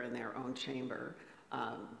 because they're in their own chamber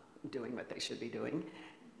doing what they should be doing,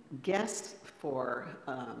 guests for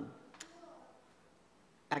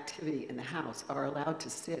activity in the House are allowed to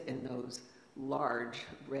sit in those large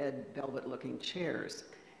red velvet-looking chairs.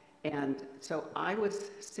 And so I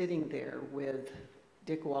was sitting there with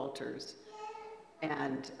Dick Walters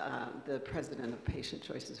and the president of Patient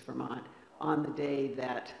Choices Vermont on the day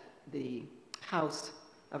that the House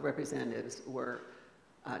of Representatives were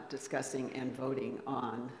discussing and voting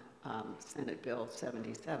on Senate Bill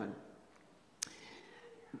 77.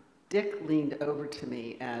 Dick leaned over to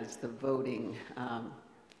me as the voting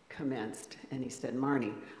commenced, and he said,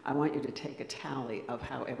 "Marnie, I want you to take a tally of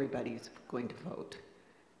how everybody's going to vote."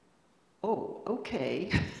 Oh,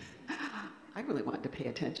 okay. I really wanted to pay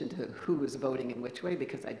attention to who was voting in which way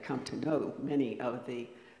because I'd come to know many of the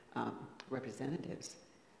representatives.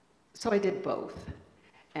 So I did both.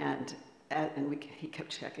 And he kept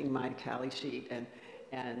checking my tally sheet.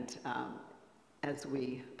 And as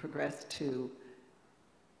we progressed to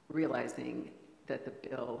realizing that the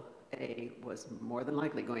Bill A was more than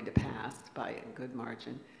likely going to pass by a good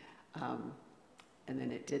margin, and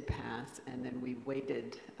then it did pass, and then we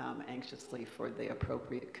waited anxiously for the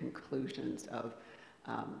appropriate conclusions of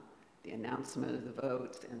the announcement of the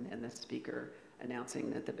votes, and then the speaker announcing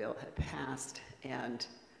that the bill had passed. And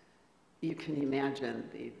you can imagine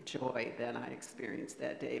the joy that I experienced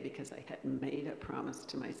that day because I had made a promise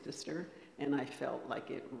to my sister, and I felt like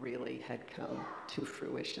it really had come to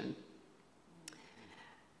fruition.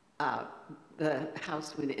 The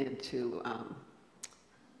House went into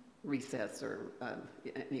recess, or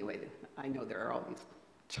anyway, I know there are all these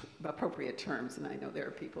appropriate terms, and I know there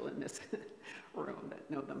are people in this room that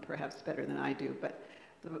know them perhaps better than I do, but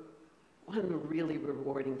one really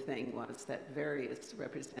rewarding thing was that various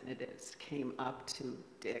representatives came up to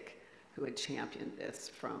Dick, who had championed this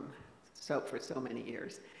for so many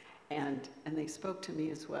years, and they spoke to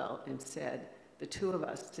me as well and said, the two of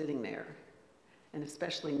us sitting there, and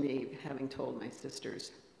especially me, having told my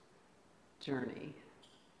sister's journey,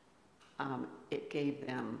 it gave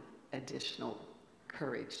them additional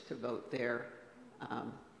courage to vote their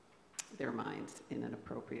minds in an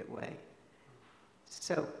appropriate way.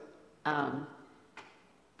 So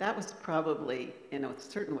that was probably, in a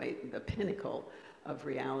certain way, the pinnacle of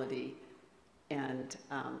reality. And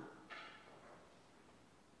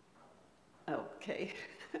okay,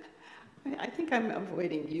 I think I'm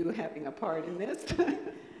avoiding you having a part in this.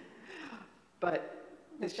 But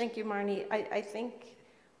well, thank you, Marnie. I think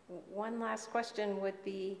one last question would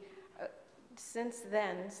be, since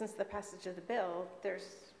the passage of the bill,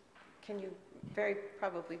 can you very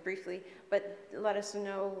probably briefly, but let us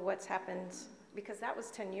know what's happened, because that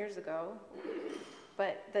was 10 years ago,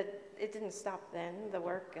 but it didn't stop then, the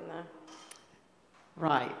work and the...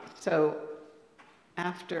 Right. So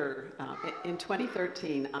after, in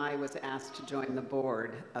 2013, I was asked to join the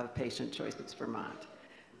board of Patient Choices Vermont.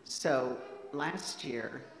 So last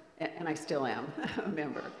year, and I still am a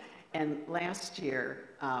member, and last year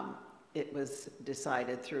it was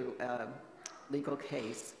decided through a legal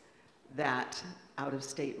case that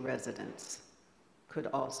out-of-state residents could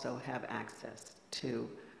also have access to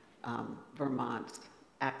Vermont's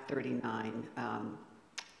Act 39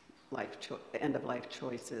 end-of-life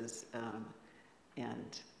choices.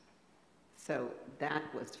 And so that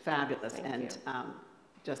was fabulous. Thank you.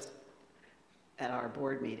 Just at our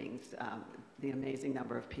board meetings, the amazing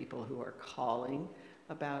number of people who are calling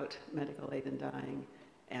about medical aid in dying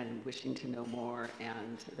and wishing to know more,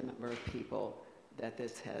 and the number of people that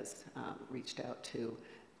this has reached out to.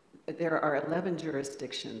 There are 11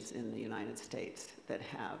 jurisdictions in the United States that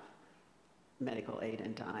have medical aid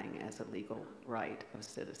in dying as a legal right of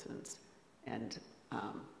citizens. And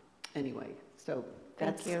anyway, so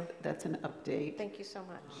that's an update. Thank you so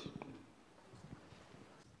much.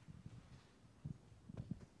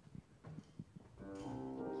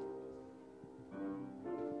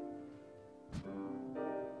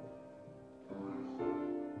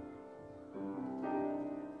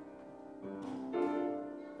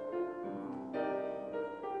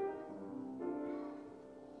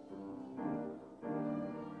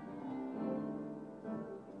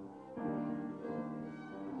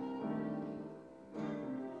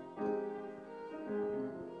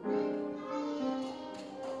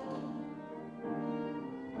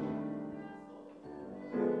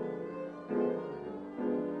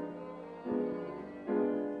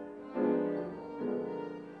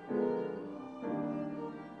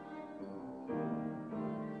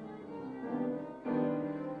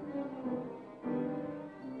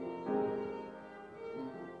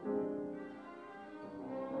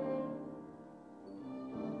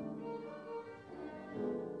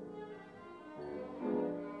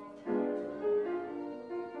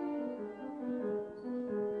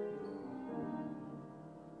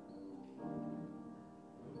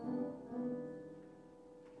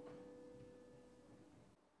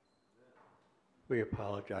 We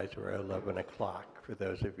apologize, we're at 11 o'clock for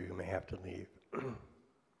those of you who may have to leave.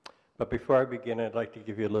 But before I begin, I'd like to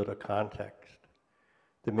give you a little context.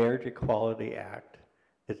 The Marriage Equality Act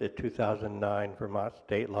is a 2009 Vermont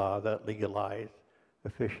state law that legalized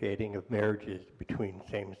officiating of marriages between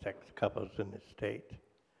same-sex couples in the state.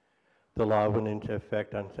 The law went into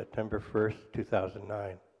effect on September 1st,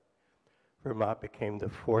 2009. Vermont became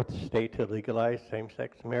the 4th state to legalize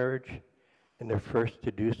same-sex marriage and the first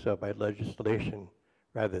to do so by legislation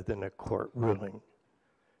rather than a court ruling.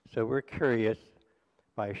 So we're curious,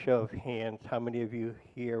 by a show of hands, how many of you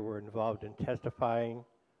here were involved in testifying,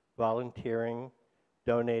 volunteering,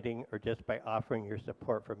 donating, or just by offering your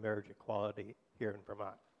support for marriage equality here in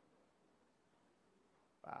Vermont?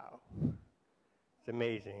 Wow, it's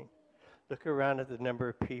amazing. Look around at the number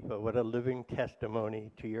of people. What a living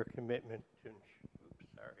testimony to your commitment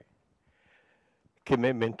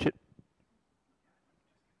to,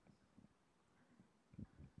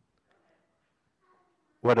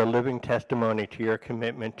 what a living testimony to your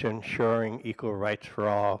commitment to ensuring equal rights for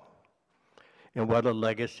all. And what a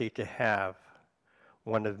legacy to have,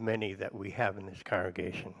 one of many that we have in this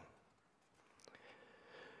congregation.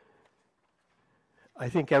 I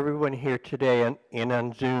think everyone here today and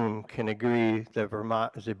on Zoom can agree that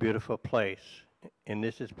Vermont is a beautiful place, and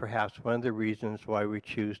this is perhaps one of the reasons why we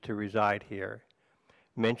choose to reside here.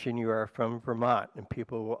 Mention you are from Vermont, and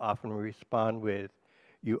people will often respond with,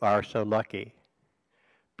 "You are so lucky."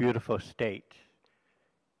 Beautiful state.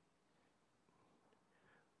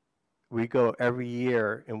 We go every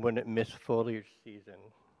year and wouldn't miss foliage season.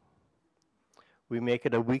 We make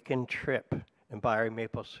it a weekend trip and buy our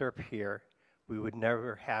maple syrup here. We would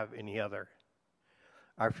never have any other.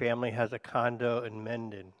 Our family has a condo in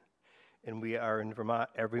Mendon, and we are in Vermont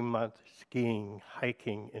every month skiing,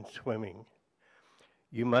 hiking, and swimming.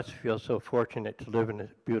 You must feel so fortunate to live in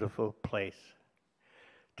this beautiful place.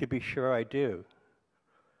 To be sure, I do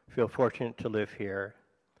feel fortunate to live here.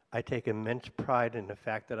 I take immense pride in the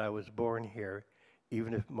fact that I was born here,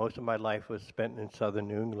 even if most of my life was spent in southern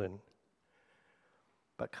New England.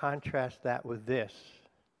 But contrast that with this.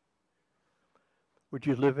 Would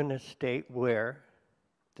you live in a state where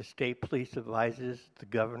the state police advises the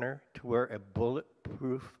governor to wear a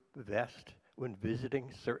bulletproof vest when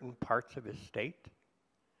visiting certain parts of his state?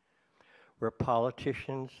 Where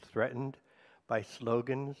politicians threatened by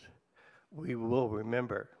slogans, "We will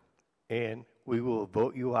remember," and "We will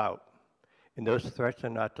vote you out." And those threats are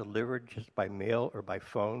not delivered just by mail or by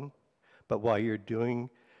phone, but while you're doing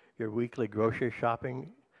your weekly grocery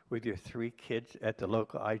shopping with your 3 kids at the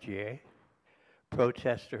local IGA.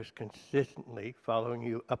 Protesters consistently following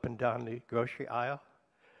you up and down the grocery aisle,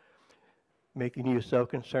 making you so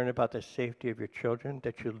concerned about the safety of your children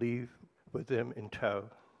that you leave with them in tow.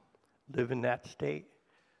 Live in that state?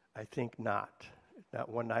 I think not. Not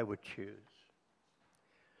one I would choose.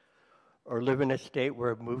 or live in a state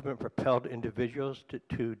where a movement propelled individuals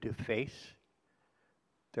to deface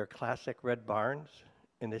their classic red barns,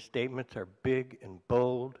 and the statements are big and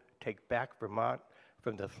bold: take back Vermont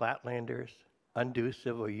from the Flatlanders, undo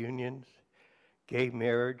civil unions, gay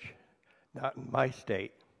marriage, not in my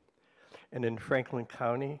state. And in Franklin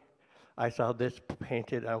County, I saw this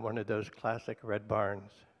painted on one of those classic red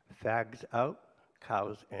barns: fags out,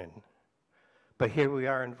 cows in. But here we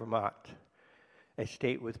are in Vermont, a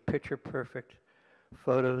state with picture-perfect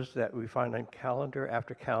photos that we find on calendar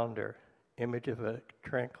after calendar, image of a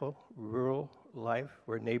tranquil, rural life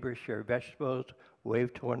where neighbors share vegetables,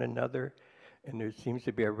 wave to one another, and there seems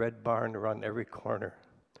to be a red barn around every corner,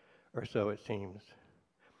 or so it seems.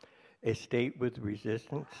 A state with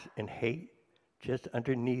resistance and hate just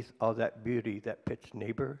underneath all that beauty that pits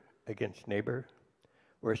neighbor against neighbor,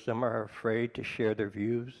 where some are afraid to share their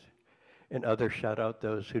views and others shut out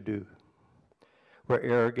those who do, where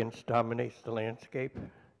arrogance dominates the landscape.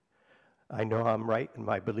 I know I'm right in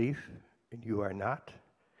my belief, and you are not.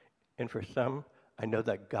 And for some, I know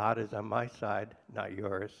that God is on my side, not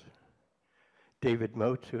yours. David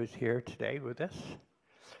Motes, who is here today with us,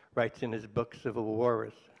 writes in his book, Civil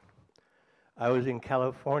Wars, I was in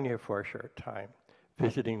California for a short time,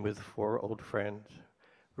 visiting with 4 old friends.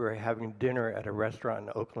 We were having dinner at a restaurant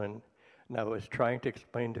in Oakland, and I was trying to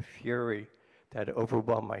explain the fury that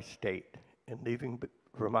overwhelmed my state. And leaving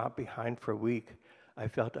Vermont behind for a week, I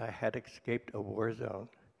felt I had escaped a war zone.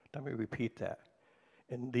 Let me repeat that.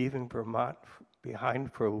 In leaving Vermont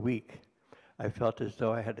behind for a week, I felt as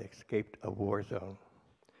though I had escaped a war zone.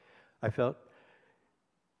 I felt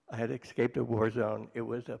I had escaped a war zone. It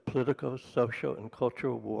was a political, social, and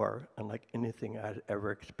cultural war unlike anything I'd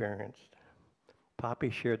ever experienced.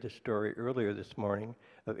 Poppy shared the story earlier this morning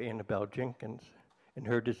of Annabelle Jenkins and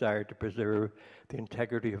her desire to preserve the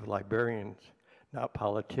integrity of librarians, not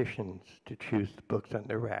politicians, to choose the books on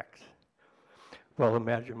their racks. Well,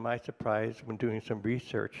 imagine my surprise when doing some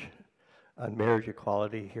research on marriage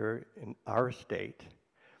equality here in our state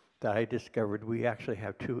that I discovered we actually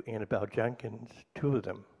have 2 Annabelle Jenkins, 2 of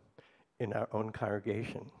them, in our own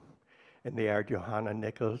congregation, and they are Johanna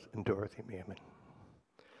Nichols and Dorothy Mammon.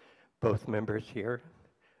 Both members here,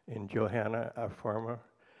 and Johanna, our former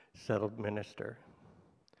settled minister.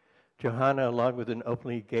 Johanna, along with an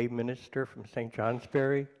openly gay minister from St.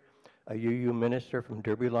 Johnsbury, a UU minister from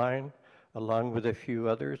Derby Line, along with a few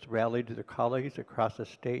others, rallied their colleagues across the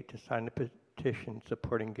state to sign a petition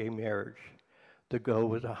supporting gay marriage. The goal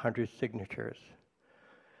was 100 signatures.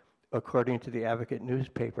 According to the Advocate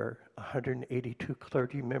newspaper, 182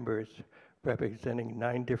 clergy members representing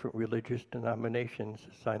 9 different religious denominations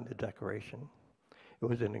signed the declaration. It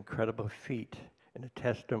was an incredible feat and a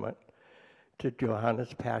testament to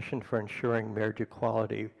Johanna's passion for ensuring marriage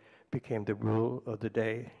equality became the rule of the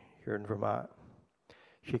day here in Vermont.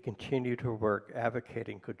 She continued her work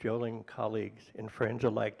advocating, cajoling colleagues and friends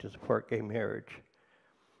alike to support gay marriage.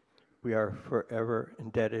 We are forever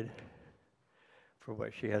indebted for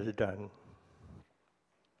what she has done.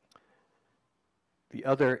 The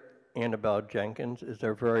other Annabelle Jenkins is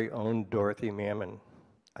our very own Dorothy Mammon.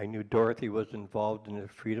 I knew Dorothy was involved in the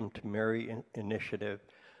Freedom to Marry initiative,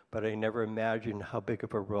 but I never imagined how big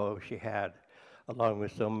of a role she had, along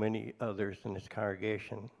with so many others in this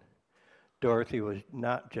congregation. Dorothy was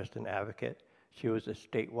not just an advocate, she was a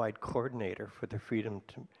statewide coordinator for the Freedom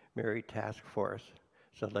to Marry Task Force.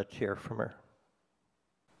 So let's hear from her.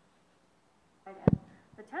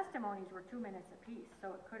 The testimonies were 2 minutes apiece,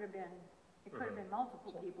 so it could have been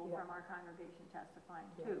multiple people from our congregation testifying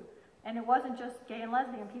too. And it wasn't just gay and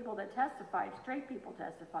lesbian people that testified, straight people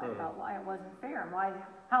testified about why it wasn't fair and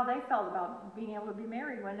how they felt about being able to be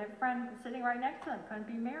married when their friend sitting right next to them couldn't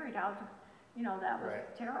be married. That was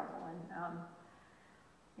terrible. And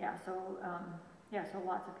so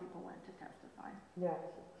lots of people went to testify. Yes.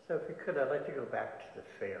 So if you could, I'd like to go back to the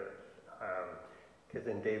fairs, because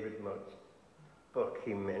in David Mote's book,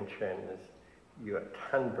 he mentions you at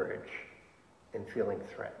Tunbridge and feeling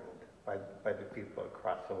threatened by the people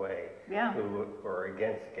across the way who were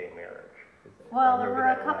against gay marriage. Well, there were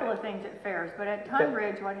a couple of things at fairs, but at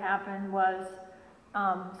Tunbridge what happened was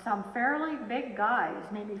some fairly big guys,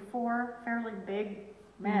 maybe 4 fairly big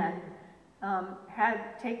men,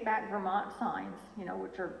 had Take Back Vermont signs,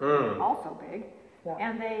 which are also big,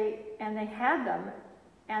 and they had them,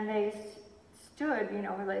 and they stood,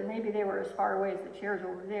 maybe they were as far away as the chairs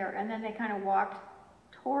over there, and then they kind of walked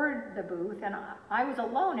toward the booth, and I was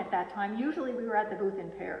alone at that time. Usually we were at the booth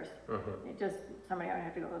in pairs. It just, somebody would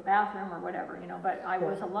have to go to the bathroom or whatever, but I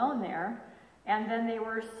was alone there, and then they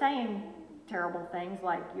were saying terrible things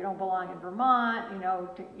like, you don't belong in Vermont,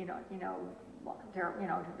 you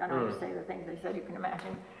know, I don't have to say the things they said, you can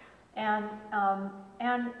imagine. And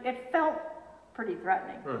it felt pretty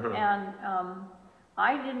threatening. And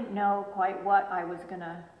I didn't know quite what I was going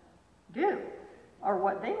to do or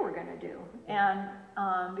what they were going to do. And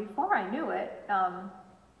before I knew it,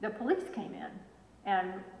 the police came in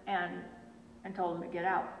and told them to get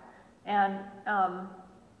out. And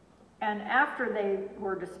after they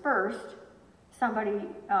were dispersed, somebody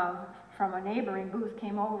from a neighboring booth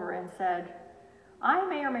came over and said, I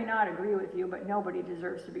may or may not agree with you, but nobody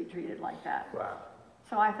deserves to be treated like that. Wow.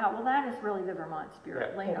 So I thought, well, that is really the Vermont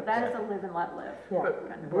spirit. Yeah. You know, that is a live and let live.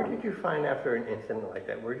 But where did you find, after an incident like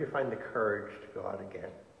that, where did you find the courage to go out again?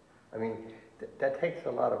 I mean, that takes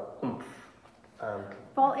a lot of oomph.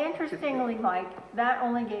 Well, interestingly, Mike, that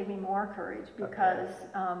only gave me more courage because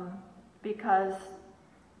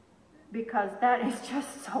that is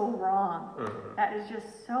just so wrong. That is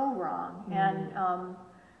just so wrong.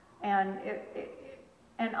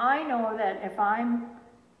 And I know that if I'm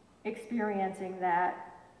experiencing that,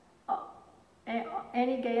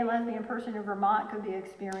 any gay and lesbian person in Vermont could be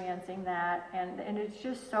experiencing that, and it's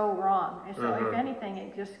just so wrong. And so if anything,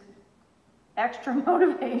 it just extra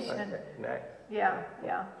motivation. Okay, nice. Yeah,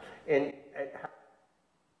 yeah. And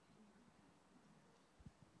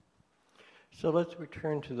so let's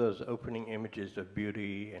return to those opening images of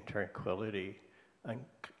beauty and tranquility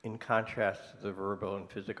in contrast to the verbal and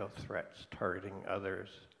physical threats targeting others.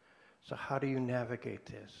 So how do you navigate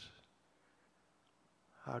this?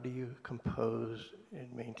 How do you compose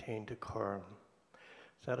and maintain decorum?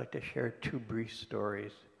 So I'd like to share two brief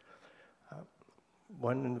stories.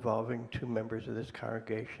 One involving two members of this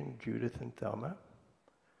congregation, Judith and Thelma,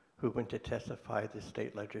 who went to testify at the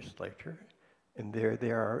state legislature, and there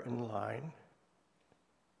they are in line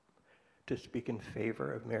to speak in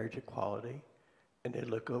favor of marriage equality, and they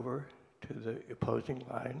look over to the opposing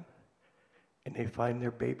line, and they find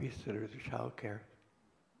their babysitters or childcare.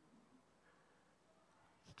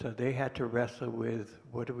 So they had to wrestle with,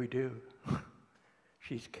 what do we do?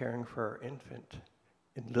 She's caring for our infant.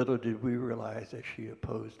 And little did we realize that she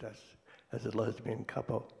opposed us as a lesbian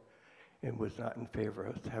couple and was not in favor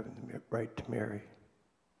of us having the right to marry.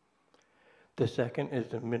 The second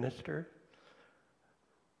is a minister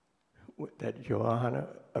that Johanna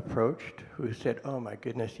approached, who said, oh my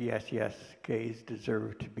goodness, yes, yes, gays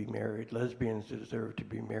deserve to be married, lesbians deserve to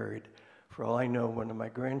be married. For all I know, one of my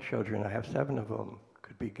grandchildren, I have 7 of them,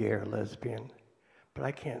 could be gay or lesbian, but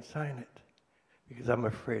I can't sign it because I'm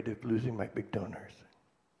afraid of losing my big donors.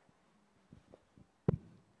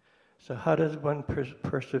 So how does one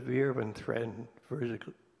persevere when threatened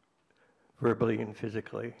verbally and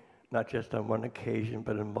physically, not just on one occasion,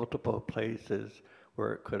 but in multiple places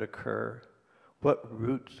where it could occur? What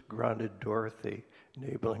roots grounded Dorothy,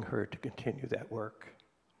 enabling her to continue that work?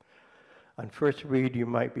 On first read, you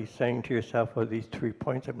might be saying to yourself, well, these 3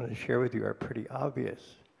 points I'm going to share with you are pretty obvious,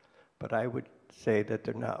 but I would say that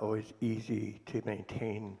they're not always easy to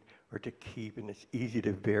maintain or to keep, and it's easy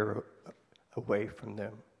to veer away from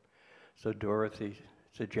them. So Dorothy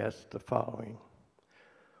suggests the following.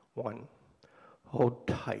 1, hold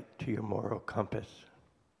tight to your moral compass.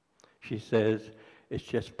 She says, it's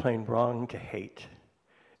just plain wrong to hate.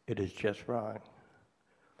 It is just wrong.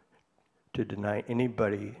 To deny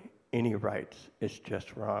anybody any rights is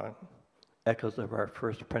just wrong. Echoes of our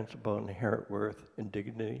first principle, inherent worth and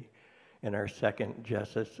dignity, and our second,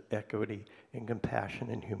 justice, equity, and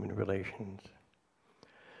compassion in human relations.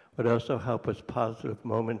 Would also help us positive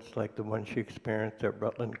moments like the one she experienced at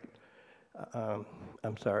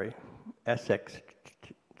Essex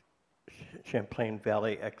Champlain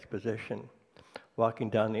Valley Exposition. Walking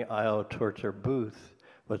down the aisle towards her booth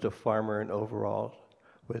was a farmer in overalls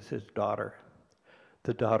with his daughter.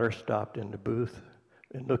 The daughter stopped in the booth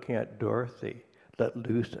and, looking at Dorothy, let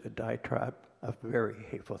loose a diatribe of very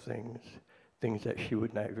hateful things that she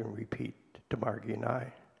would not even repeat to Margie and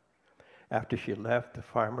I. After she left, the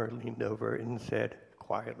farmer leaned over and said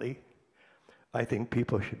quietly, I think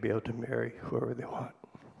people should be able to marry whoever they want.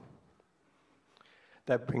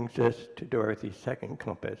 That brings us to Dorothy's second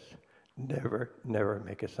compass. Never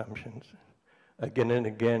make assumptions. Again and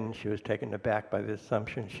again, she was taken aback by the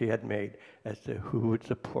assumptions she had made as to who would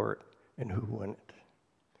support and who wouldn't.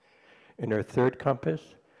 In her third compass,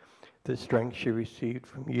 the strength she received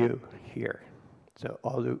from you here. So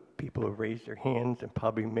all the people who raised their hands, and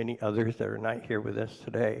probably many others that are not here with us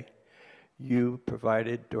today, you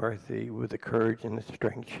provided Dorothy with the courage and the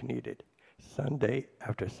strength she needed, Sunday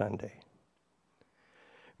after Sunday.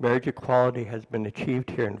 Marriage equality has been achieved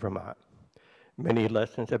here in Vermont. Many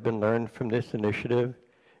lessons have been learned from this initiative,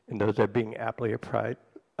 and those are being aptly applied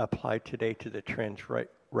today to the trans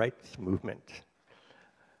rights movement.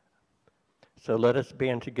 So let us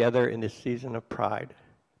band together in this season of pride.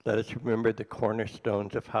 Let us remember the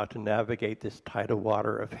cornerstones of how to navigate this tidal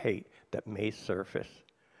water of hate that may surface.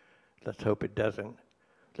 Let's hope it doesn't.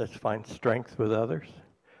 Let's find strength with others.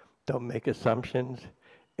 Don't make assumptions,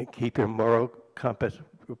 and keep your moral compass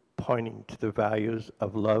pointing to the values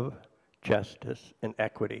of love, justice, and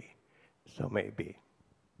equity. So may it be.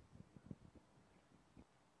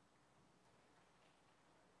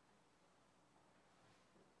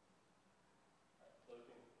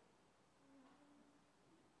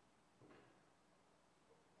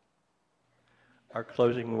 Our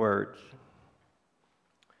closing words.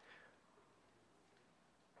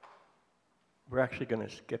 We're actually going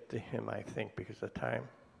to skip the hymn, I think, because of time.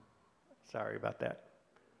 Sorry about that.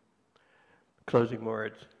 Closing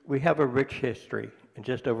words. We have a rich history. In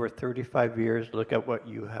just over 35 years, look at what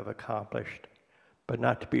you have accomplished. But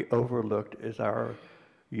not to be overlooked is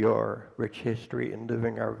your rich history in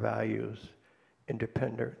living our values,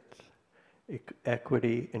 independence,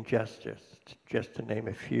 equity, and justice, just to name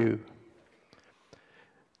a few.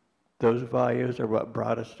 Those values are what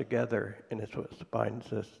brought us together, and it's what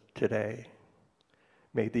binds us today.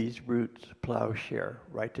 May these roots, plowshare,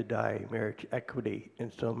 right to die, marriage equity,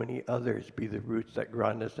 and so many others be the roots that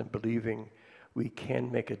ground us in believing we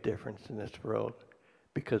can make a difference in this world,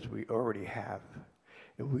 because we already have,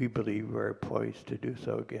 and we believe we're poised to do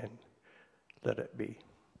so again. Let it be.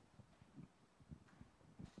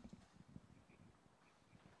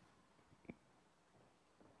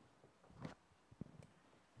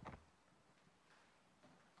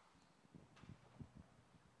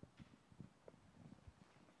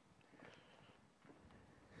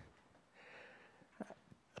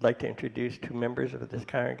 I'd like to introduce two members of this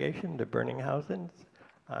congregation, the Berninghausens,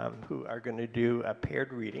 who are going to do a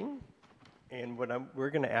paired reading. And what we're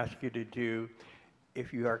going to ask you to do,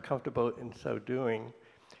 if you are comfortable in so doing,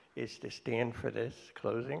 is to stand for this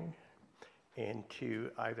closing and to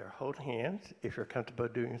either hold hands, if you're comfortable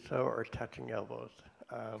doing so, or touching elbows.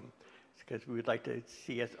 Because we would like to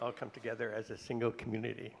see us all come together as a single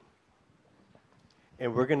community.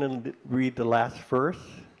 And we're going to read the last verse.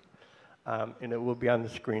 And it will be on the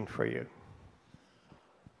screen for you.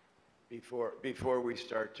 Before we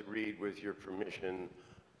start to read, with your permission,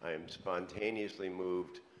 I am spontaneously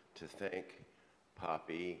moved to thank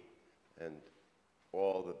Poppy and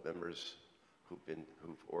all the members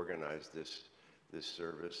who've organized this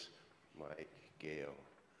service, Mike, Gail.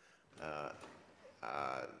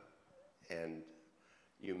 And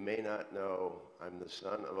you may not know, I'm the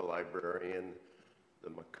son of a librarian. The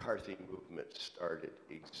McCarthy movement started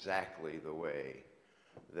exactly the way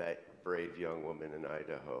that brave young woman in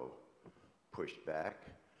Idaho pushed back,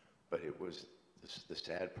 but it was the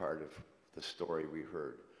sad part of the story we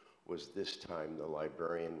heard was this time the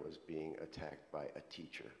librarian was being attacked by a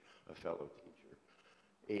teacher, a fellow teacher.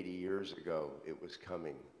 80 years ago, it was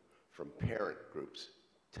coming from parent groups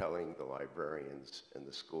telling the librarians and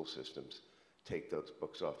the school systems, take those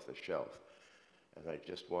books off the shelf. And I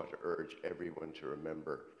just want to urge everyone to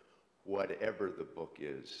remember, whatever the book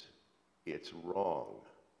is, it's wrong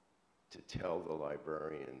to tell the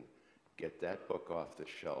librarian, get that book off the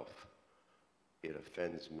shelf. It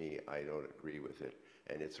offends me, I don't agree with it.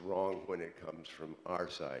 And it's wrong when it comes from our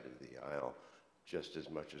side of the aisle, just as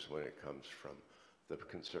much as when it comes from the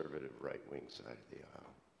conservative right-wing side of the aisle.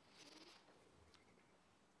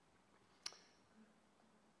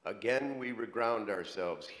 Again, we reground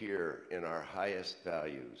ourselves here in our highest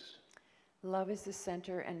values. Love is the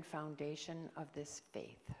center and foundation of this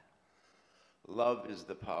faith. Love is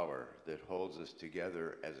the power that holds us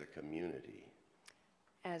together as a community.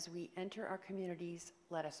 As we enter our communities,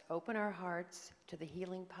 let us open our hearts to the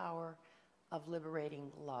healing power of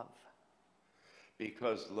liberating love.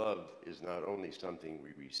 Because love is not only something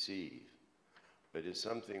we receive, but is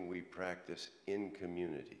something we practice in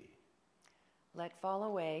community. Let fall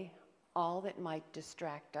away all that might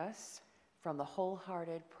distract us from the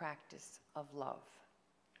wholehearted practice of love.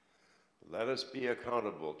 Let us be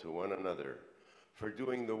accountable to one another for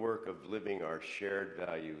doing the work of living our shared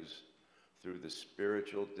values through the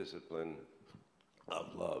spiritual discipline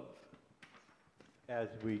of love. As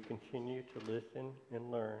we continue to listen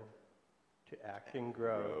and learn, to act and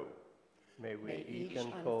grow, may we each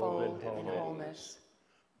unfold in wholeness,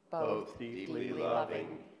 both deeply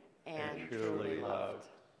loving and truly loved.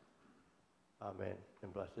 Amen,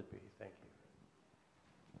 and blessed be. Thank you.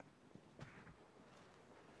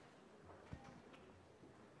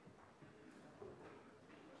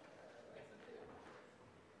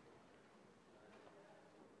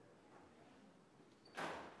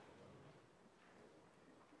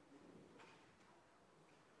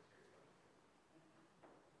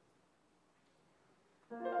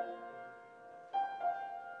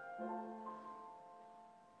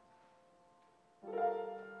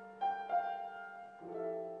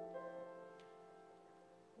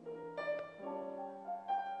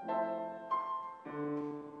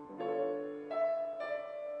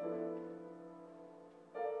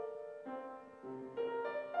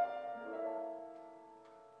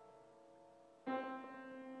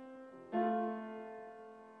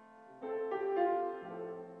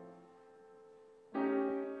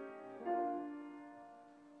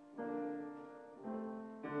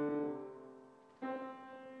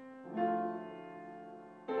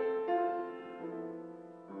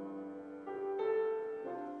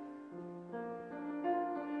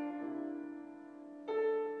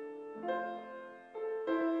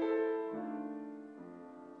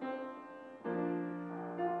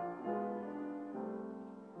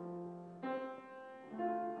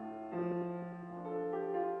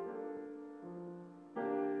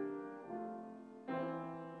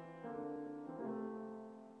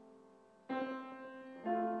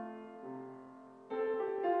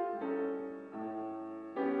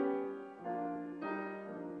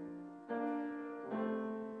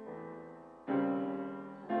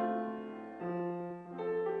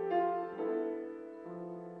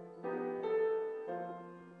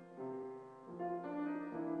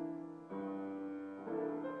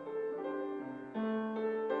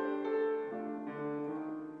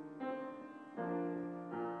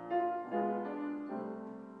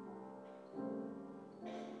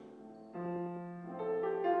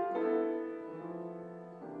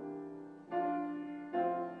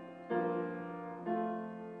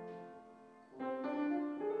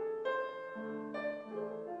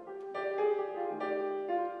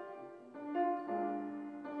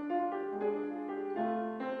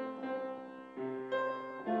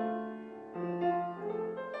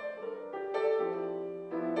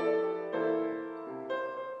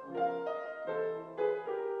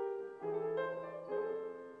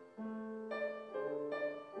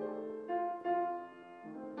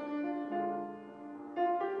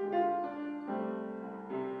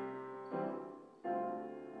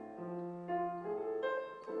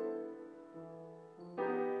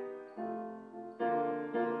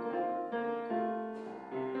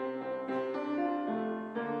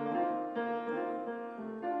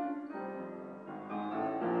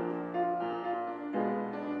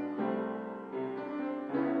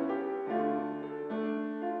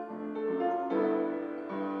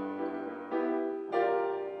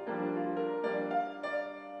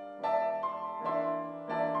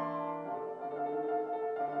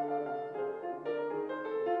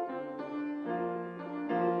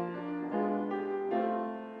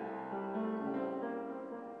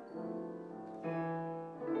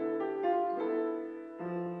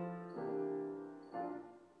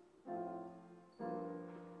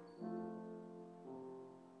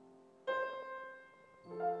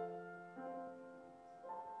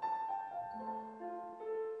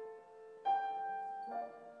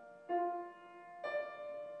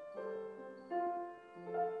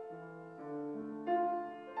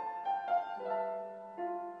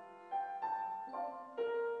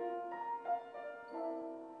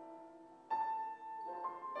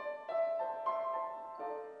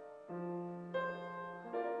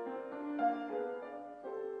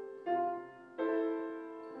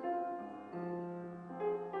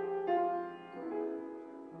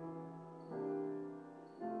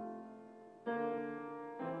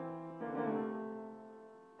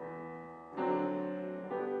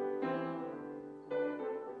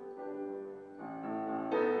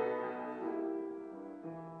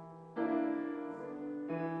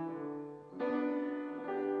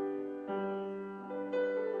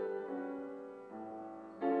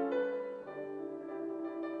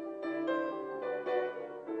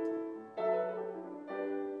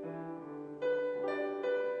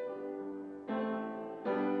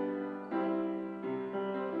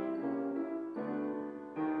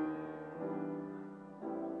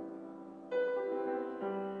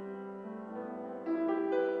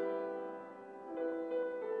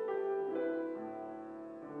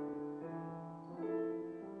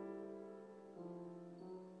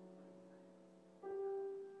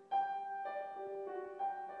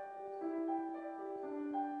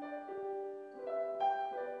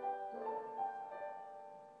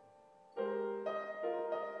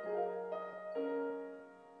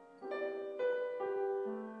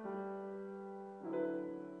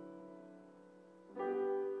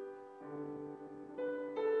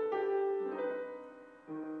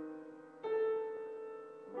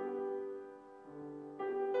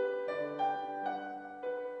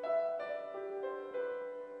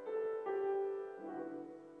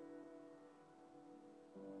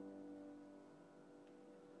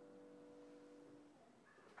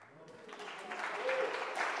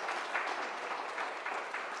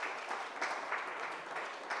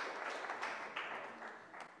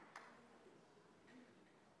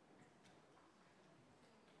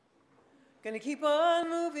 Gonna keep on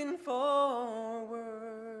moving forward.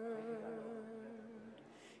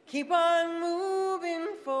 Keep on moving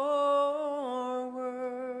forward.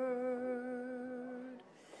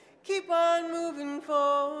 Keep on moving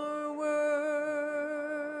forward.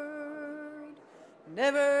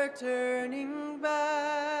 Never turning back.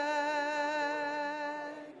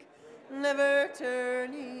 Never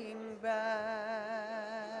turning back.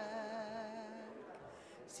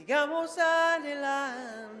 Sigamos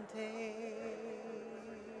adelante.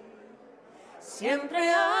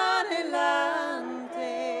 Siempre adelante,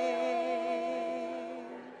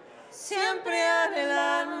 siempre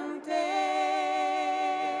adelante,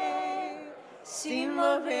 sin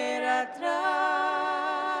volver atrás,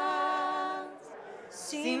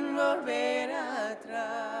 sin volver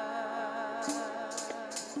atrás.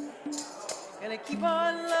 Gonna keep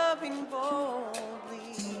on loving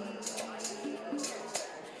boldly,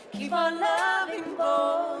 keep on loving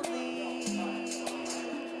boldly.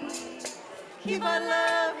 Keep on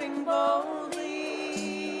loving boldly,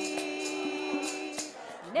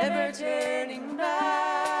 never turning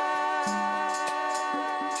back,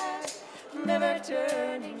 never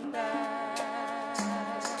turning back.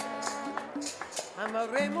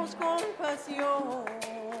 Amaremos con pasión,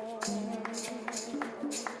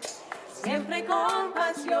 siempre con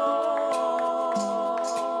pasión,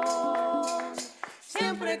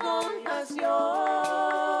 siempre con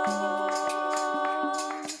pasión.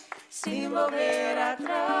 Sin volver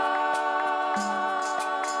atrás.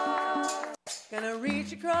 Gonna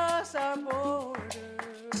reach across our border.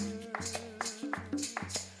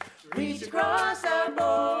 Reach across our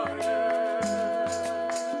border.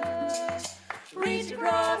 Reach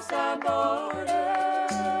across our border.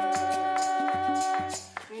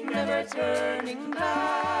 Never turning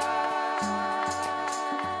back.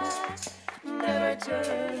 Never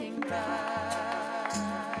turning back.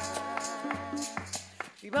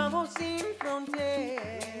 Vivamos sin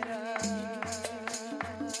fronteras,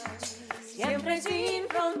 siempre sin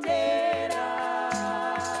fronteras,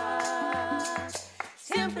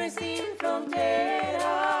 siempre sin fronteras,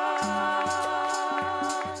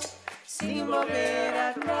 sin volver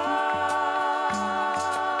atrás,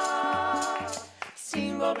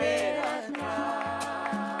 sin volver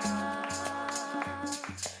atrás.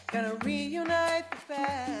 Gonna reunite the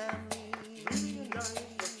family.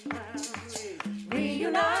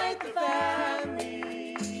 Reunite the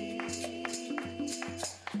family.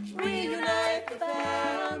 Reunite the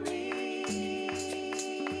family.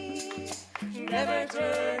 Never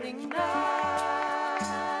turning back.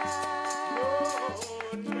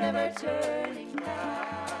 Never turning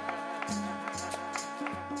back.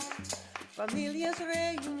 Familias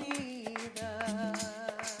reunidas.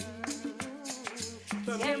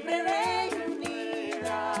 Siempre reunidas.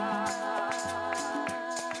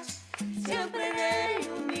 Siempre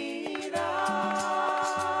reunidas,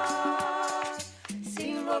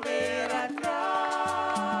 sin volver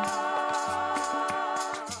atrás,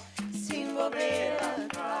 sin volver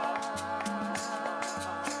atrás.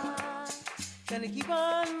 Gonna keep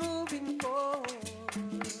on moving forward,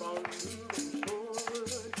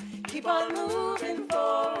 keep on moving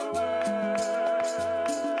forward,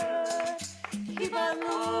 keep on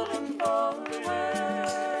moving forward.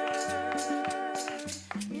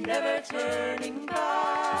 Never turning back.